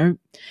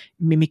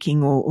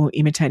 mimicking or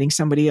imitating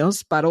somebody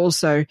else. But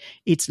also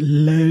it's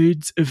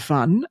loads of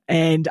fun,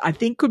 and I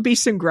think could be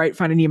some great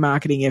fun in your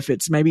marketing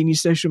efforts, maybe in your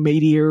social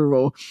media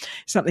or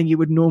something you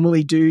would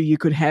normally do. You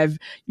could have,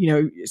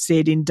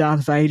 said in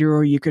Darth Vader,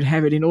 or you could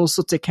have it in all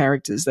sorts of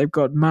characters. They've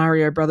got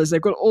Mario Brothers.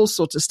 They've got all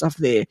sorts of stuff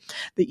there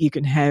that you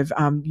can have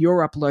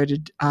your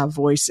uploaded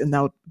voice, and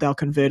they'll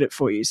convert it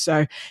for you.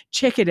 So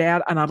check it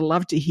out, and I'd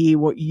love to hear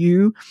what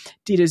you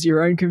did as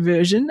your own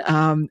conversion,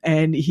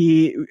 and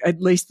hear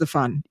at least the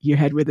fun you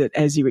had with it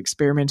as you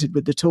experimented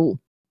with the tool.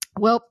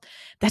 Well,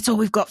 that's all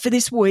we've got for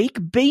this week.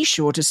 Be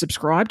sure to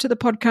subscribe to the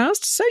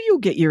podcast so you'll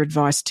get your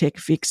AdviceTech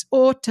fix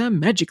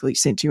automatically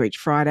sent to you each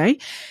Friday.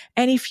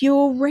 And if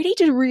you're ready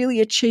to really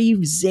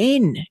achieve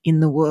Zen in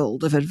the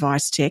world of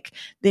AdviceTech,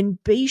 then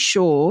be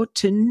sure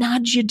to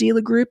nudge your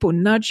dealer group or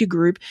nudge your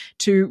group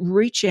to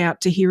reach out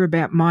to hear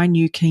about my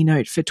new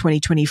keynote for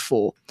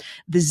 2024,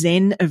 The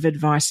Zen of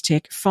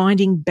AdviceTech,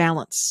 Finding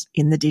Balance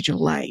in the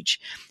Digital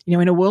Age.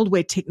 In a world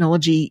where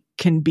technology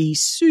can be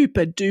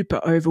super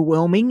duper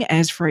overwhelming,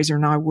 as Fraser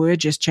and I were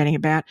just chatting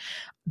about,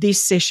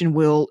 this session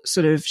will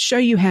sort of show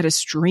you how to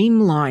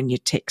streamline your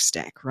tech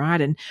stack, right?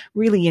 And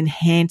really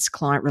enhance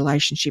client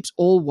relationships,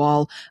 all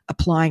while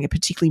applying a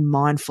particularly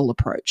mindful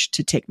approach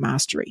to tech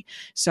mastery.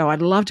 So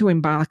I'd love to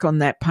embark on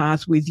that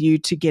path with you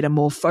to get a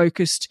more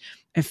focused,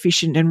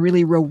 efficient and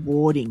really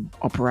rewarding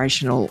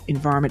operational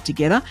environment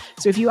together.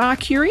 So if you are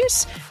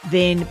curious,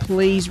 then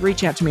please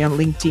reach out to me on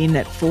LinkedIn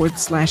at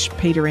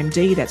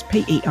 /PeitaMD. That's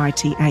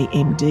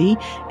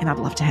PEITAMD. And I'd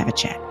love to have a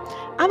chat.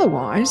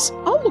 Otherwise,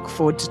 I'll look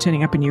forward to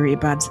turning up in your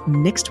earbuds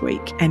next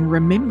week. And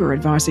remember,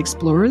 Advice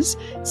Explorers,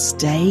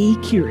 stay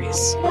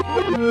curious.